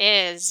 It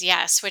is,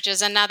 yes, which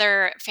is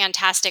another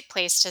fantastic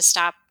place to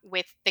stop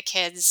with the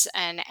kids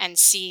and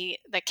see.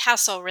 The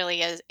castle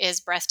really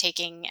is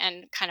breathtaking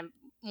and kind of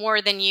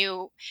more than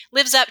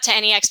lives up to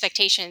any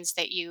expectations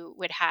that you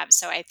would have.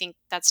 So I think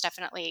that's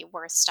definitely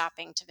worth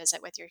stopping to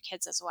visit with your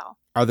kids as well.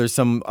 Are there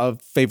some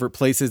favorite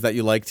places that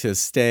you like to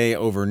stay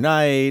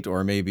overnight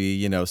or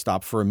maybe,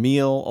 stop for a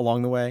meal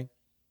along the way?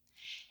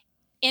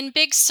 In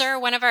Big Sur,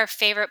 one of our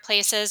favorite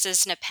places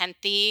is Nepenthe.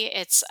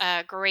 It's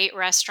a great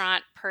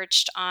restaurant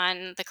perched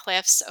on the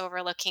cliffs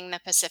overlooking the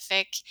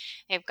Pacific.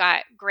 They've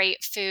got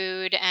great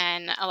food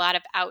and a lot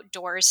of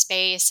outdoor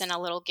space and a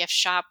little gift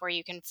shop where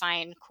you can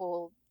find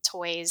cool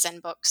toys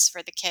and books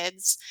for the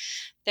kids.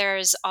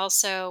 There's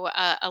also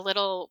a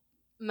little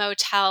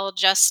motel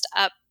just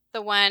up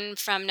the one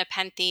from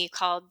Nepenthe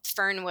called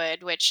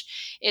Fernwood,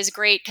 which is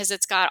great because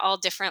it's got all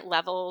different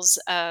levels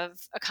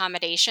of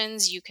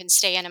accommodations. You can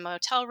stay in a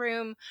motel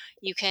room,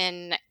 you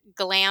can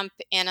glamp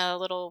in a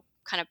little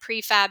kind of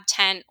prefab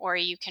tent, or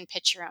you can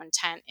pitch your own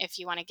tent if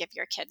you want to give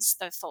your kids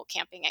the full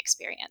camping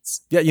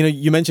experience. Yeah,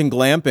 you mentioned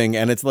glamping,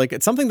 and it's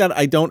something that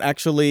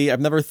I've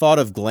never thought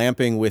of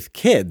glamping with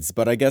kids,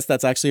 but I guess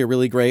that's actually a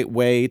really great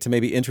way to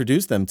maybe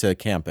introduce them to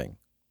camping.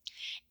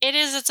 It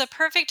is. It's a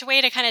perfect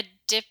way to kind of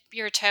dip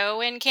your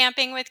toe in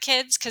camping with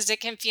kids because it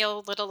can feel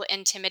a little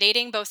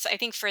intimidating, both I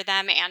think for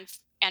them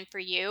and for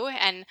you.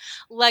 And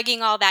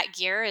lugging all that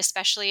gear,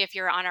 especially if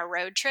you're on a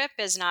road trip,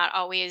 is not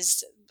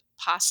always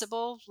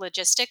possible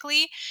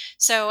logistically.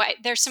 So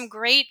there's some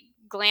great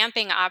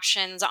glamping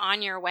options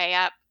on your way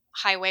up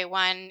Highway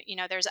 1.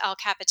 There's El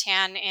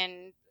Capitan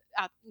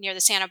near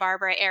the Santa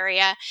Barbara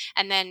area.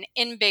 And then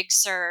in Big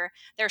Sur,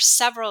 there's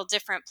several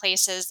different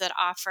places that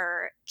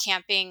offer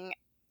camping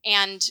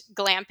and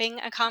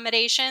glamping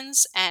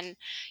accommodations. And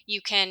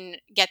you can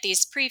get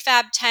these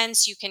prefab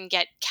tents, you can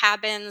get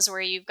cabins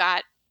where you've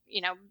got,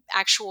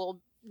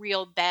 actual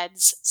real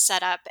beds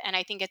set up. And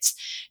I think it's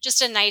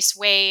just a nice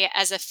way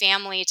as a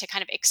family to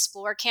kind of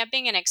explore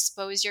camping and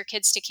expose your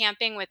kids to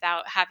camping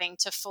without having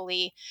to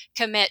fully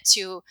commit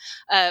to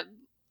a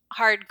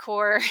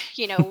hardcore,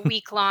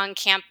 week-long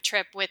camp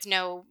trip with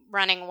no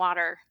running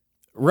water.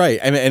 Right.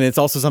 I mean, and it's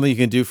also something you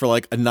can do for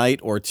like a night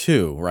or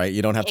two, right?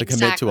 You don't have to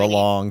commit to a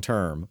long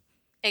term.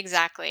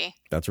 Exactly.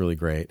 That's really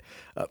great.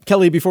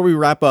 Kelly, before we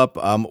wrap up,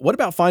 what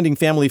about finding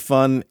family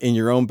fun in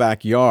your own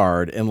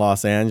backyard in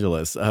Los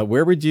Angeles?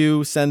 Where would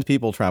you send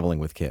people traveling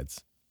with kids?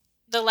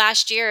 The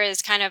last year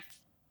has kind of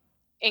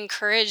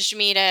encouraged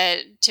me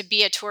to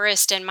be a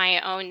tourist in my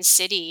own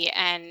city.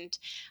 And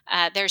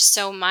there's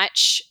so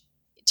much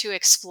to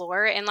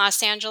explore in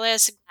Los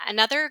Angeles.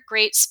 Another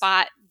great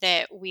spot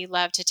that we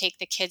love to take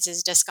the kids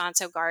is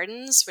Descanso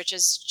Gardens, which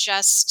is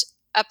just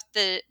up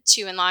the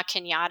two in La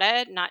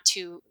Cañada, not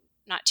too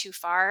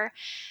far.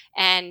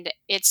 And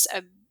it's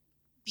a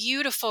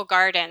beautiful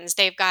gardens.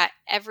 They've got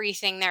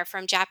everything there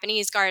from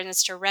Japanese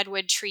gardens to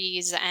redwood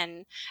trees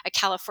and a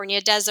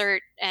California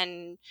desert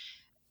and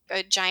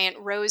a giant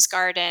rose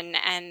garden,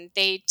 and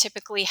they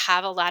typically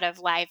have a lot of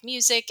live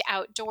music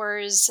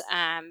outdoors,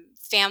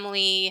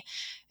 family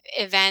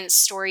events,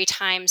 story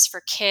times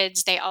for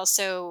kids. They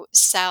also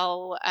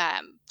sell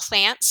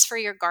plants for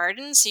your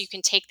garden, so you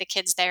can take the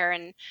kids there.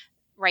 And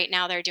right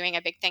now they're doing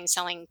a big thing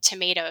selling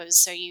tomatoes.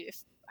 So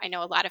I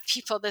know a lot of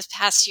people this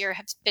past year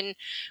have been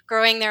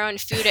growing their own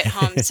food at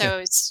home.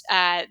 So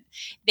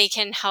they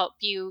can help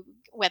you,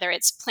 whether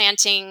it's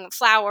planting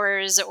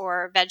flowers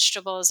or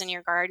vegetables in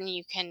your garden.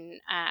 You can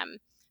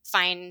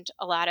find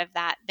a lot of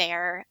that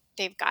there.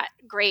 They've got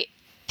great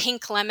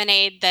pink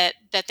lemonade that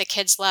the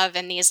kids love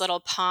in these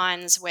little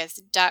ponds with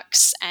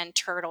ducks and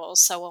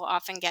turtles. So we'll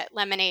often get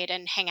lemonade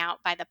and hang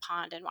out by the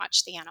pond and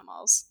watch the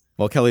animals.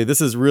 Well, Kelly, this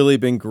has really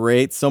been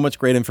great. So much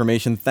great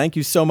information. Thank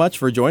you so much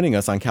for joining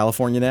us on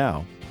California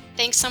Now.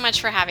 Thanks so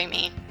much for having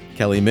me.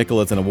 Kelly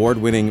Mickle is an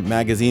award-winning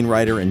magazine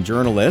writer and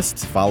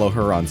journalist. Follow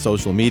her on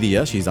social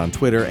media. She's on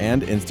Twitter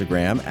and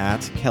Instagram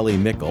at Kelly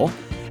Mickle.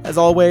 As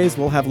always,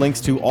 we'll have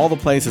links to all the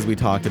places we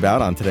talked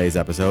about on today's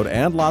episode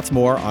and lots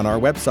more on our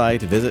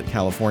website. Visit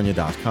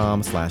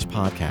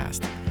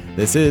california.com/podcast.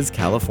 This is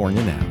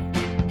California Now.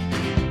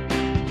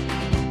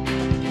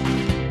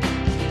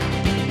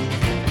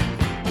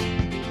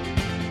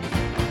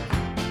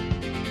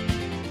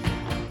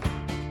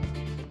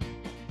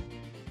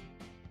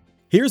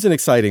 Here's an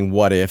exciting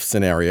what-if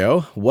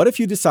scenario. What if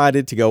you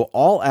decided to go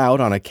all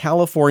out on a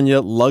California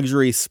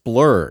luxury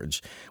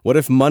splurge? What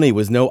if money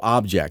was no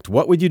object?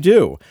 What would you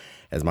do?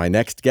 As my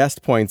next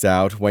guest points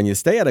out, when you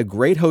stay at a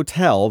great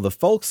hotel, the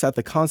folks at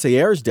the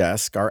concierge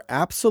desk are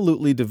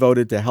absolutely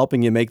devoted to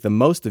helping you make the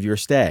most of your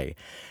stay.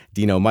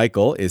 Dino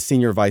Michael is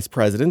Senior Vice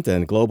President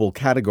and Global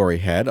Category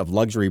Head of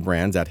Luxury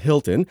Brands at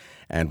Hilton,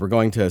 and we're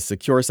going to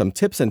secure some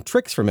tips and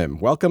tricks from him.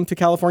 Welcome to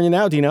California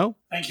Now, Dino.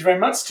 Thank you very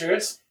much,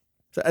 Stuart.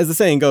 So as the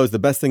saying goes, the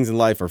best things in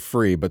life are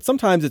free, but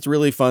sometimes it's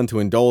really fun to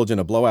indulge in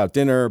a blowout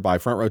dinner, buy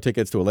front row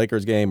tickets to a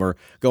Lakers game, or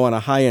go on a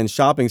high-end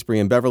shopping spree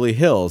in Beverly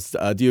Hills.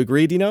 Do you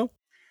agree, Dino?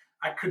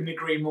 I couldn't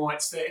agree more.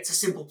 It's a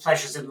simple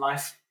pleasures in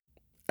life.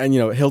 And,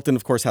 Hilton,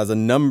 of course, has a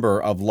number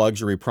of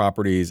luxury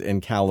properties in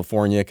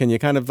California. Can you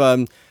kind of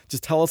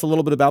just tell us a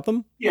little bit about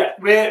them? Yeah,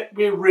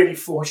 we're really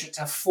fortunate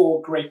to have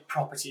 4 great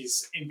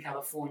properties in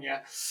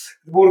California.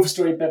 The Waldorf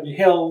Astoria Beverly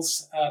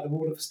Hills, the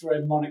Waldorf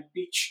Astoria Monarch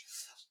Beach,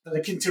 the La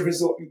Quinta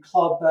Resort and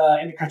Club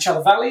in the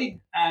Coachella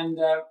Valley, and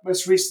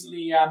most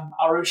recently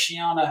our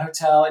Oceana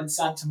Hotel in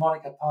Santa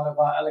Monica, part of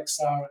our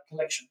LXR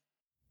collection.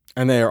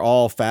 And they are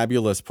all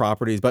fabulous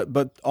properties, but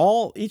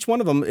each one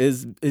of them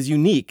is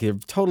unique. They're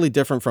totally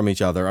different from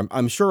each other.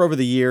 I'm sure over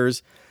the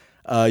years,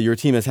 your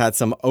team has had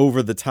some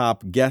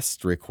over-the-top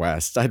guest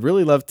requests. I'd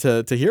really love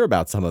to hear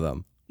about some of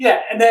them.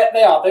 Yeah, and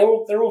they are.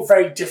 They're all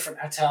very different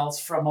hotels,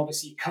 from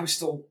obviously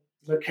coastal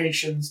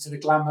locations to the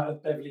glamour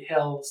of Beverly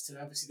Hills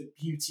to obviously the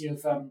beauty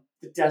of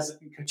the desert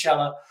and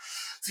Coachella.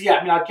 So yeah,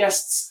 I mean, our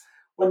guests,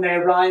 when they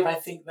arrive, I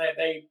think that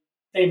they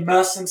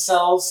immerse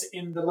themselves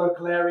in the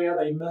local area.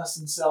 They immerse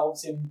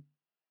themselves in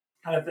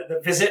kind of the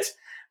visit.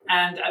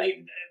 And I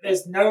think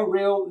there's no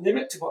real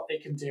limit to what they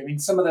can do. I mean,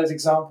 some of those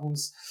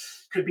examples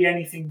could be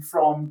anything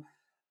from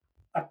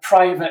a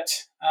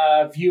private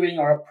viewing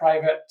or a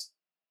private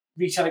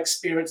retail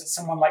experience at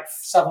someone like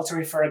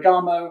Salvatore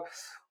Ferragamo,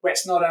 where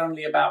it's not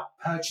only about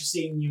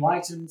purchasing new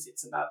items,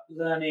 it's about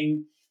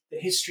learning the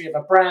history of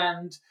a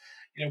brand,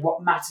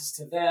 what matters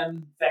to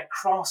them, their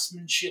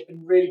craftsmanship,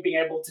 and really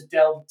being able to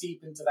delve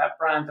deep into that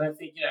brand. And I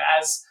think,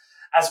 as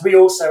we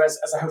also, as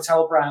a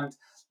hotel brand,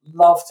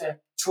 love to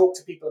talk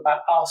to people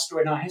about our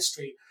story and our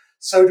history,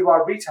 so do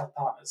our retail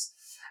partners.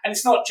 And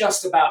it's not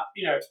just about,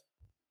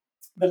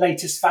 the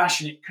latest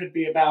fashion. It could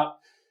be about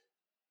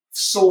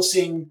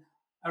sourcing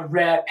a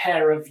rare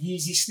pair of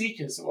Yeezy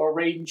sneakers or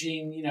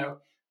arranging,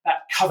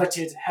 that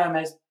coveted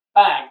Hermes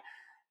bag.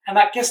 And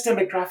that guest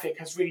demographic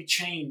has really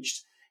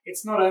changed.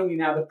 It's not only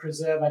now the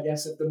preserve, I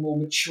guess, of the more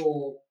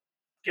mature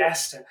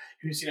guest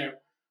who's,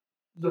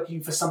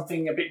 looking for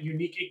something a bit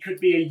unique. It could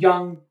be a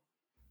young,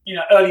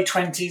 early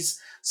 20s,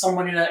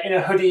 someone in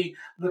a hoodie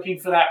looking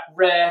for that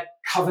rare,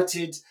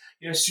 coveted,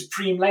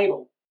 Supreme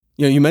label.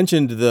 You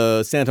mentioned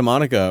the Santa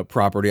Monica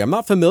property. I'm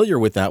not familiar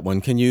with that one.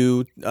 Can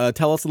you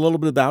tell us a little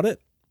bit about it?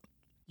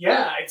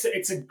 Yeah,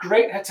 it's a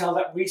great hotel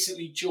that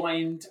recently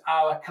joined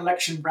our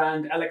collection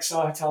brand,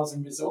 LXR Hotels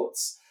and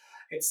Resorts.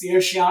 It's the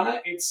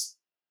Oceana. It's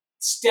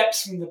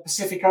steps from the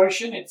Pacific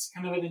Ocean. It's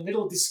kind of in a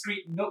little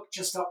discreet nook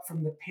just up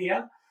from the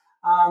pier.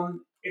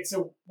 It's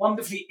a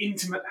wonderfully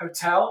intimate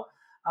hotel.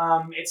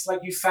 It's like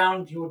you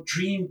found your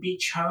dream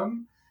beach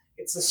home.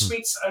 It's a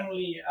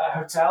suites-only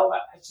hotel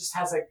that just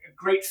has a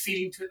great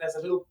feeling to it. There's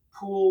a little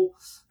pool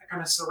that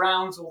kind of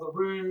surrounds all the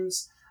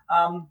rooms.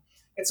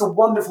 It's a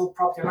wonderful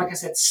property. Like I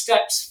said,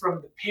 steps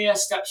from the pier,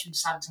 steps from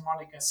Santa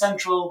Monica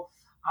Central.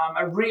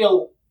 A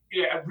real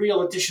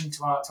addition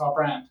to our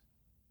brand.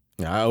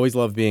 Yeah, I always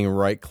love being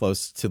right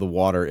close to the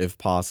water if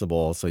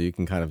possible, so you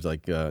can kind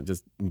of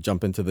just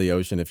jump into the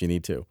ocean if you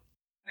need to.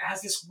 It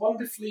has this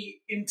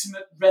wonderfully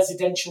intimate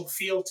residential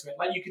feel to it.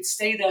 Like you could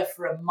stay there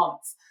for a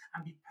month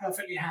and be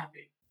perfectly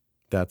happy.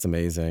 That's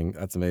amazing.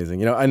 That's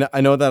amazing.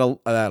 I know that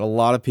that a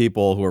lot of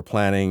people who are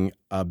planning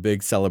a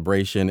big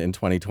celebration in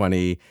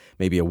 2020,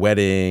 maybe a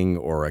wedding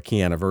or a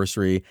key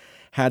anniversary,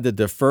 had to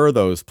defer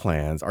those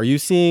plans. Are you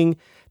seeing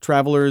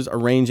travelers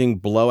arranging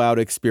blowout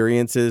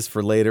experiences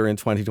for later in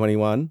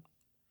 2021?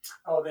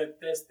 Oh,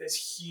 there's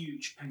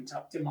huge pent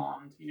up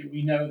demand.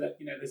 We know that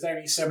there's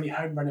only so many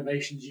home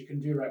renovations you can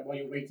do right while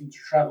you're waiting to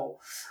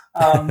travel.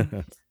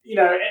 Um,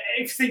 if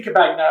you think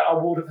about our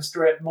Ward of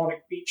Astoria at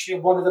Monarch Beach,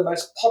 one of the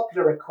most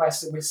popular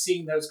requests, and we're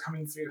seeing those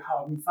coming through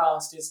hard and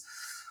fast, is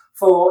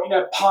for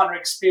partner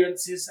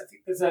experiences. I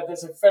think there's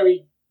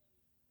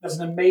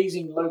an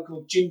amazing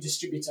local gin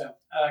distributor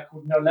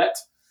called Nolette,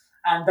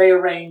 and they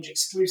arrange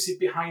exclusive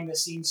behind the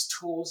scenes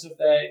tours of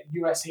their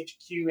US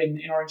HQ in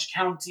Orange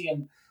County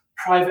and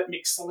private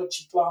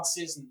mixology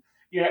classes. And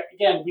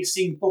again, we're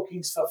seeing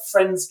bookings for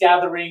friends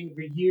gathering,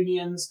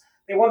 reunions.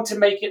 They want to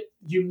make it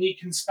unique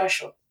and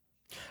special.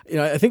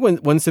 I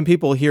think when some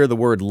people hear the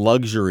word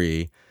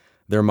luxury,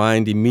 their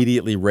mind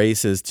immediately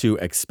races to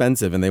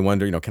expensive and they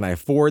wonder, can I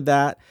afford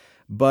that?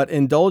 But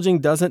indulging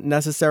doesn't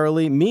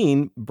necessarily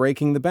mean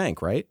breaking the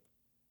bank, right?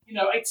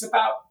 It's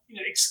about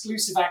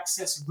exclusive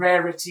access,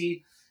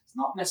 rarity. It's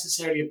not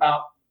necessarily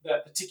about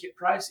the ticket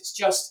price. It's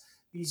just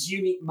these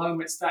unique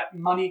moments that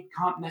money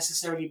can't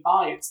necessarily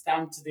buy. It's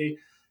down to the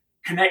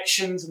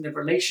connections and the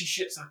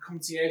relationships our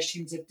concierge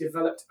teams have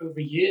developed over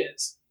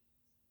years.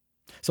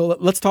 So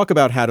let's talk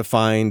about how to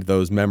find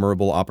those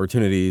memorable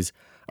opportunities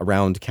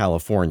around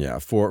California.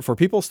 For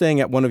people staying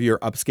at one of your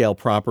upscale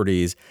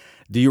properties,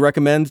 do you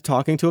recommend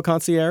talking to a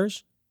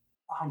concierge?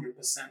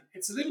 100%.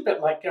 It's a little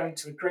bit like going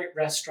to a great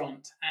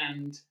restaurant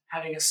and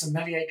having a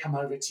sommelier come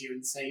over to you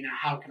and say,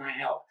 how can I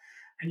help?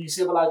 And you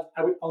say, well,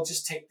 I'll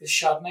just take this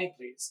Chardonnay,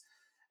 please.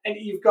 And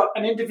you've got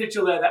an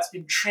individual there that's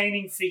been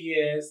training for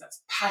years,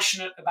 that's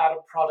passionate about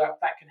a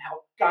product that can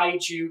help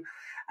guide you.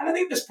 And I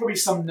think there's probably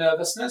some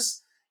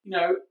nervousness.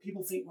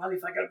 People think, well,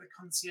 if I go to the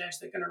concierge,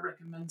 they're going to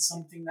recommend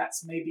something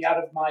that's maybe out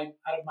of my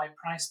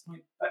price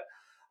point. But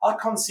our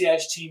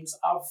concierge teams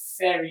are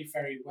very,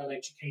 very well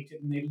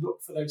educated, and they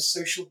look for those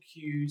social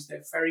cues.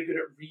 They're very good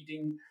at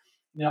reading,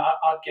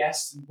 our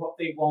guests and what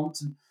they want.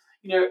 And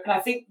and I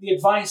think the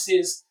advice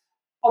is,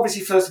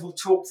 obviously, first of all,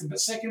 talk to them, but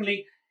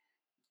secondly,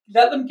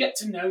 let them get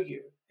to know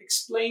you.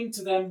 Explain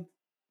to them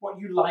what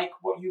you like,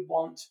 what you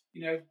want,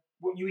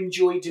 what you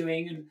enjoy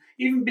doing. And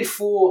even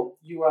before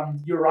you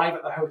arrive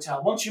at the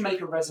hotel, once you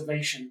make a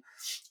reservation,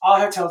 our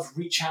hotels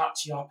reach out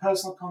to you, our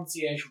personal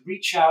concierge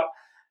reach out.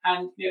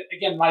 And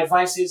again, my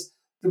advice is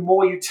the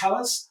more you tell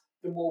us,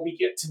 the more we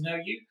get to know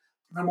you,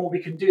 the more we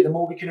can do, the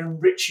more we can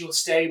enrich your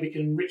stay, we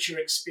can enrich your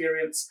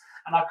experience.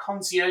 And our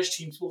concierge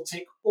teams will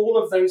take all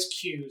of those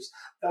cues.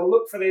 They'll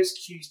look for those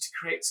cues to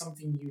create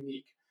something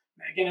unique.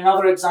 Again,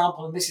 another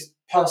example, and this is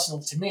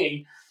personal to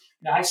me,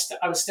 I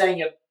was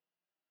staying at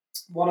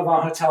one of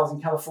our hotels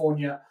in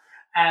California,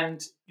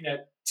 and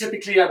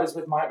typically I was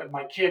with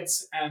my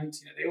kids, and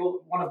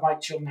one of my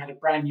children had a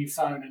brand new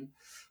phone, and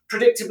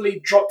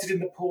predictably dropped it in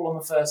the pool on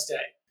the first day.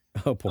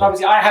 Oh boy! And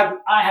obviously,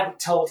 I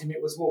hadn't told him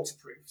it was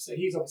waterproof, so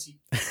he's obviously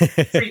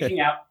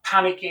freaking out,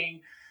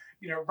 panicking.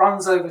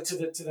 Runs over to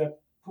the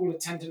pool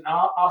attendant,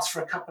 asks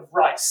for a cup of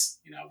rice.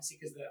 Obviously,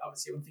 because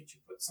obviously everyone thinks you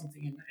put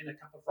something in a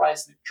cup of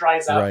rice and it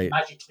dries out and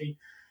magically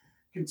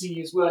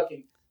continues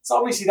working. So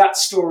obviously that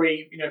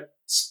story,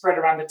 spread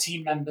around the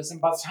team members. And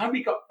by the time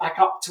we got back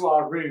up to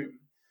our room,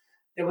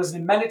 there was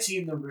an amenity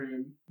in the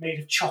room made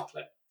of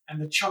chocolate.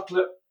 And the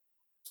chocolate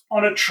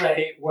on a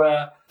tray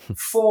were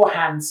 4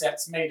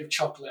 handsets made of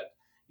chocolate.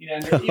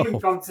 And they've even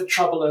gone to the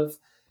trouble of,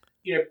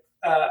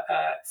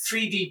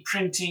 3D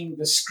printing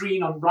the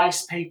screen on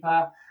rice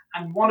paper.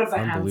 And one of the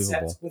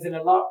handsets was in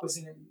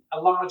a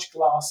large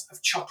glass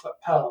of chocolate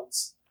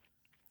pearls.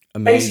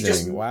 Amazing.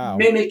 Basically just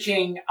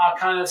mimicking our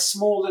kind of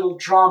small little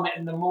drama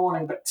in the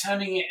morning, but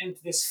turning it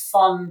into this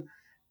fun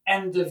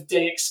end of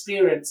day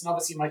experience. And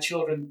obviously my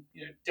children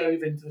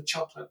dove into the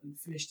chocolate and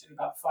finished it in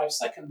about 5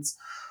 seconds.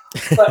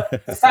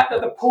 But the fact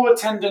that the pool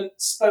attendant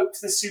spoke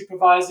to the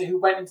supervisor, who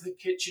went into the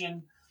kitchen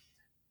and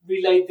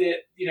relayed the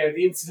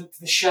incident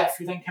to the chef,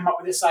 who then came up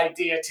with this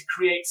idea to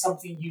create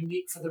something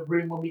unique for the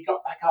room when we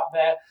got back up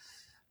there.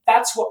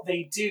 That's what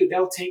they do.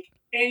 They'll take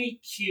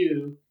any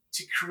cue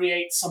to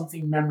create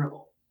something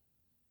memorable.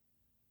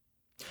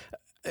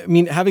 I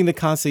mean, having the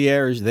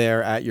concierge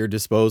there at your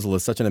disposal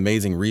is such an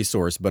amazing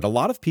resource, but a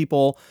lot of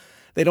people,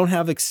 they don't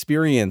have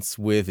experience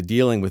with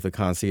dealing with a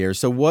concierge.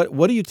 So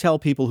what do you tell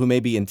people who may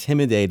be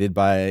intimidated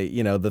by,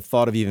 the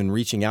thought of even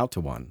reaching out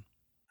to one?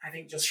 I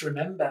think just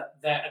remember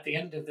that at the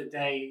end of the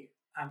day,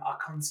 our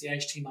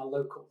concierge team are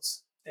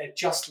locals. They're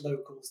just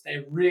locals.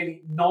 They're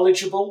really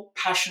knowledgeable,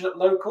 passionate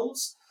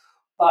locals,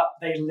 but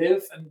they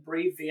live and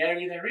breathe the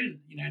area they're in.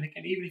 And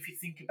again, even if you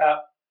think about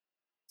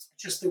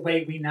just the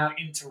way we now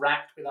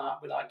interact with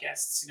our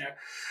guests,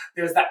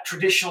 there's that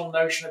traditional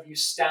notion of you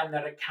stand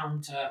at a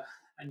counter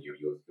and you're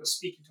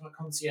speaking to a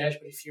concierge.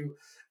 But if you're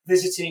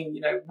visiting,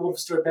 Ward of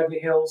Astoria Beverly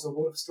Hills or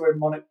Ward of Astoria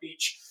Monarch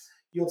Beach,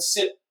 you'll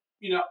sit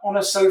on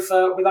a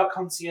sofa with our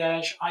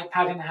concierge,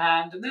 iPad in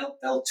hand, and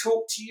they'll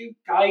talk to you,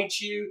 guide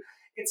you,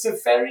 it's a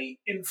very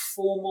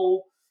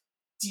informal,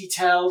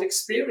 detailed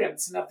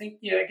experience. And I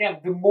think,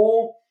 again, the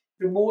more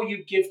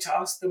you give to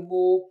us, the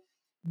more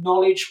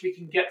knowledge we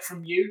can get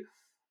from you,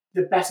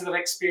 the better that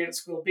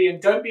experience will be.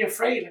 And don't be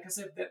afraid. Like I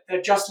said, that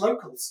they're just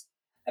locals,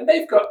 and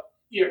they've got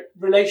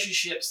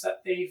relationships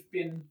that they've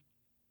been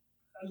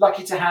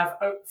lucky to have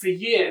for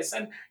years.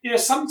 And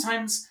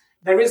sometimes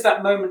there is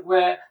that moment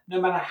where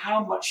no matter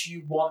how much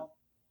you want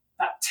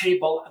that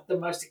table at the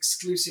most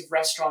exclusive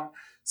restaurant,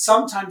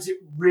 sometimes it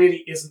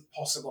really isn't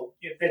possible.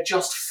 They're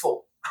just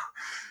full.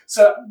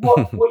 So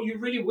what you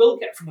really will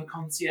get from a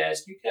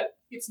concierge,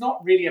 it's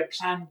not really a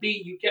plan B.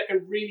 You get a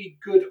really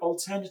good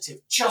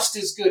alternative, just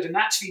as good. And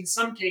actually, in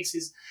some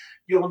cases,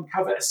 you'll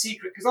uncover a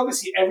secret, because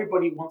obviously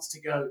everybody wants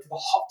to go to the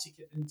hot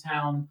ticket in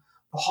town,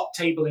 the hot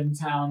table in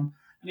town.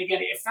 And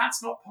again, if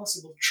that's not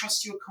possible,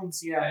 trust your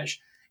concierge.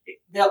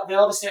 They'll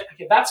obviously say,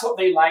 okay, that's what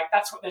they like.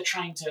 That's what they're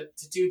trying to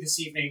do this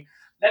evening.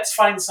 Let's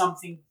find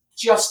something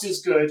just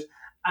as good,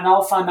 and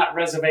I'll find that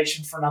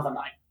reservation for another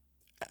night.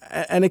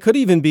 And it could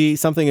even be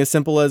something as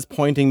simple as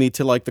pointing me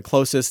to like the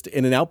closest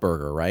In-N-Out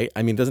burger, right?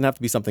 I mean, it doesn't have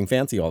to be something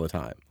fancy all the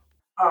time.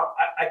 Oh,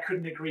 I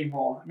couldn't agree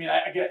more. I mean,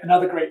 I get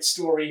another great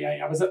story.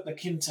 I was at La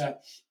Quinta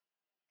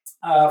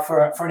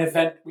for an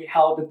event we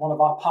held with one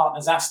of our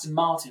partners, Aston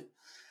Martin.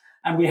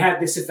 And we had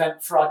this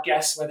event for our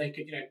guests where they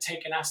could,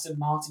 take an Aston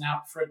Martin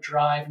out for a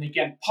drive. And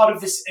again, part of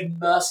this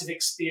immersive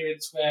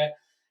experience where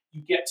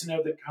you get to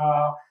know the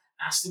car.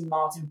 Aston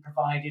Martin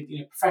provided,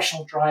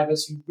 professional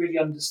drivers who really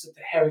understood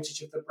the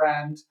heritage of the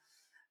brand.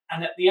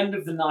 And at the end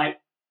of the night,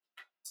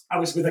 I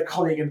was with a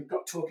colleague and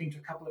got talking to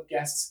a couple of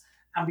guests,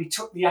 and we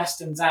took the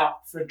Astons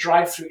out for a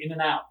drive-through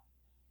In-N-Out.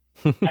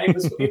 And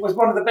it was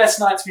one of the best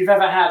nights we've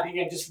ever had.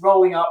 Again, just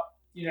rolling up,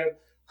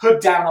 hood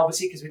down,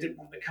 obviously, because we didn't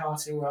want the car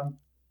to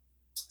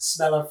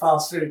smell of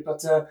fast food, but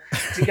to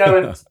go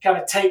and kind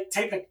of take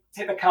the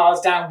cars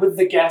down with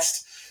the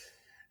guest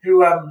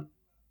who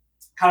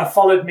kind of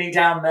followed me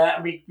down there,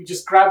 and we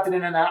just grabbed an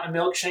In-N-Out and a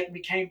milkshake, and we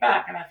came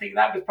back. And I think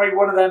that was probably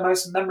one of their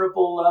most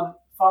memorable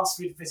fast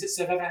food visits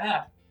they've ever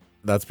had.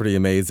 That's pretty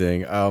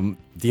amazing.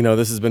 Dino,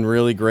 this has been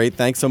really great.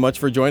 Thanks so much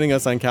for joining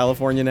us on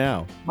California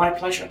Now. My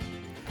pleasure.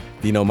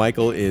 Dino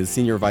Michael is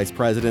Senior Vice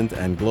President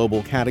and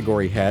Global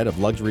Category Head of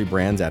Luxury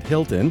Brands at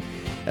Hilton.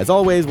 As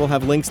always, we'll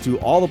have links to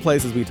all the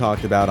places we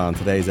talked about on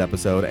today's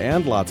episode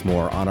and lots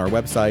more on our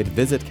website,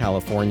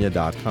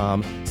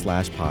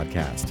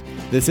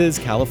 visitcalifornia.com/podcast. This is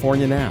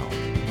California Now.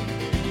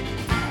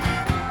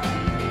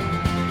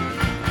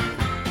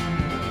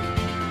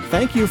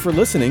 Thank you for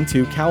listening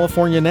to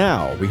California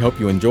Now. We hope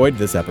you enjoyed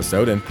this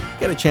episode and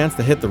get a chance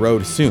to hit the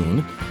road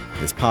soon.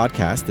 This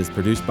podcast is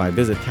produced by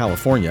Visit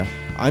California.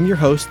 I'm your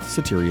host,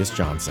 Soterios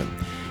Johnson.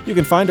 You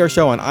can find our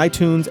show on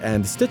iTunes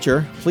and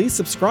Stitcher. Please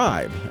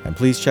subscribe, and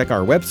please check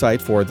our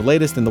website for the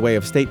latest in the way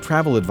of state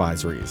travel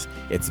advisories.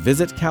 It's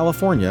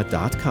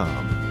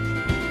visitcalifornia.com.